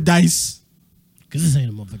not coming with dice. Because this ain't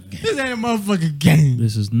a motherfucking game. This ain't a motherfucking game.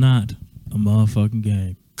 This is not a motherfucking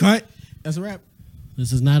game. Cut. That's a wrap.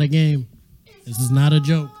 This is not a game. This is not a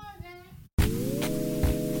joke.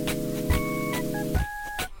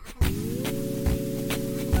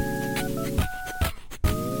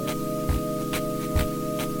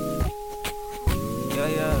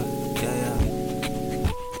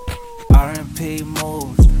 R&P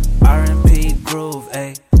moves, R&P groove,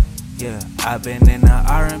 ayy. Yeah, I've been in the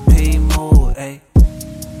R&P mood, ayy.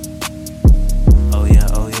 Oh yeah,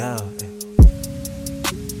 ayy.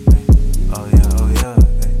 Oh yeah,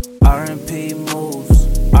 ayy. R&P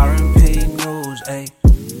moves, R&P news, ayy.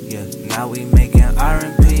 Yeah, now we make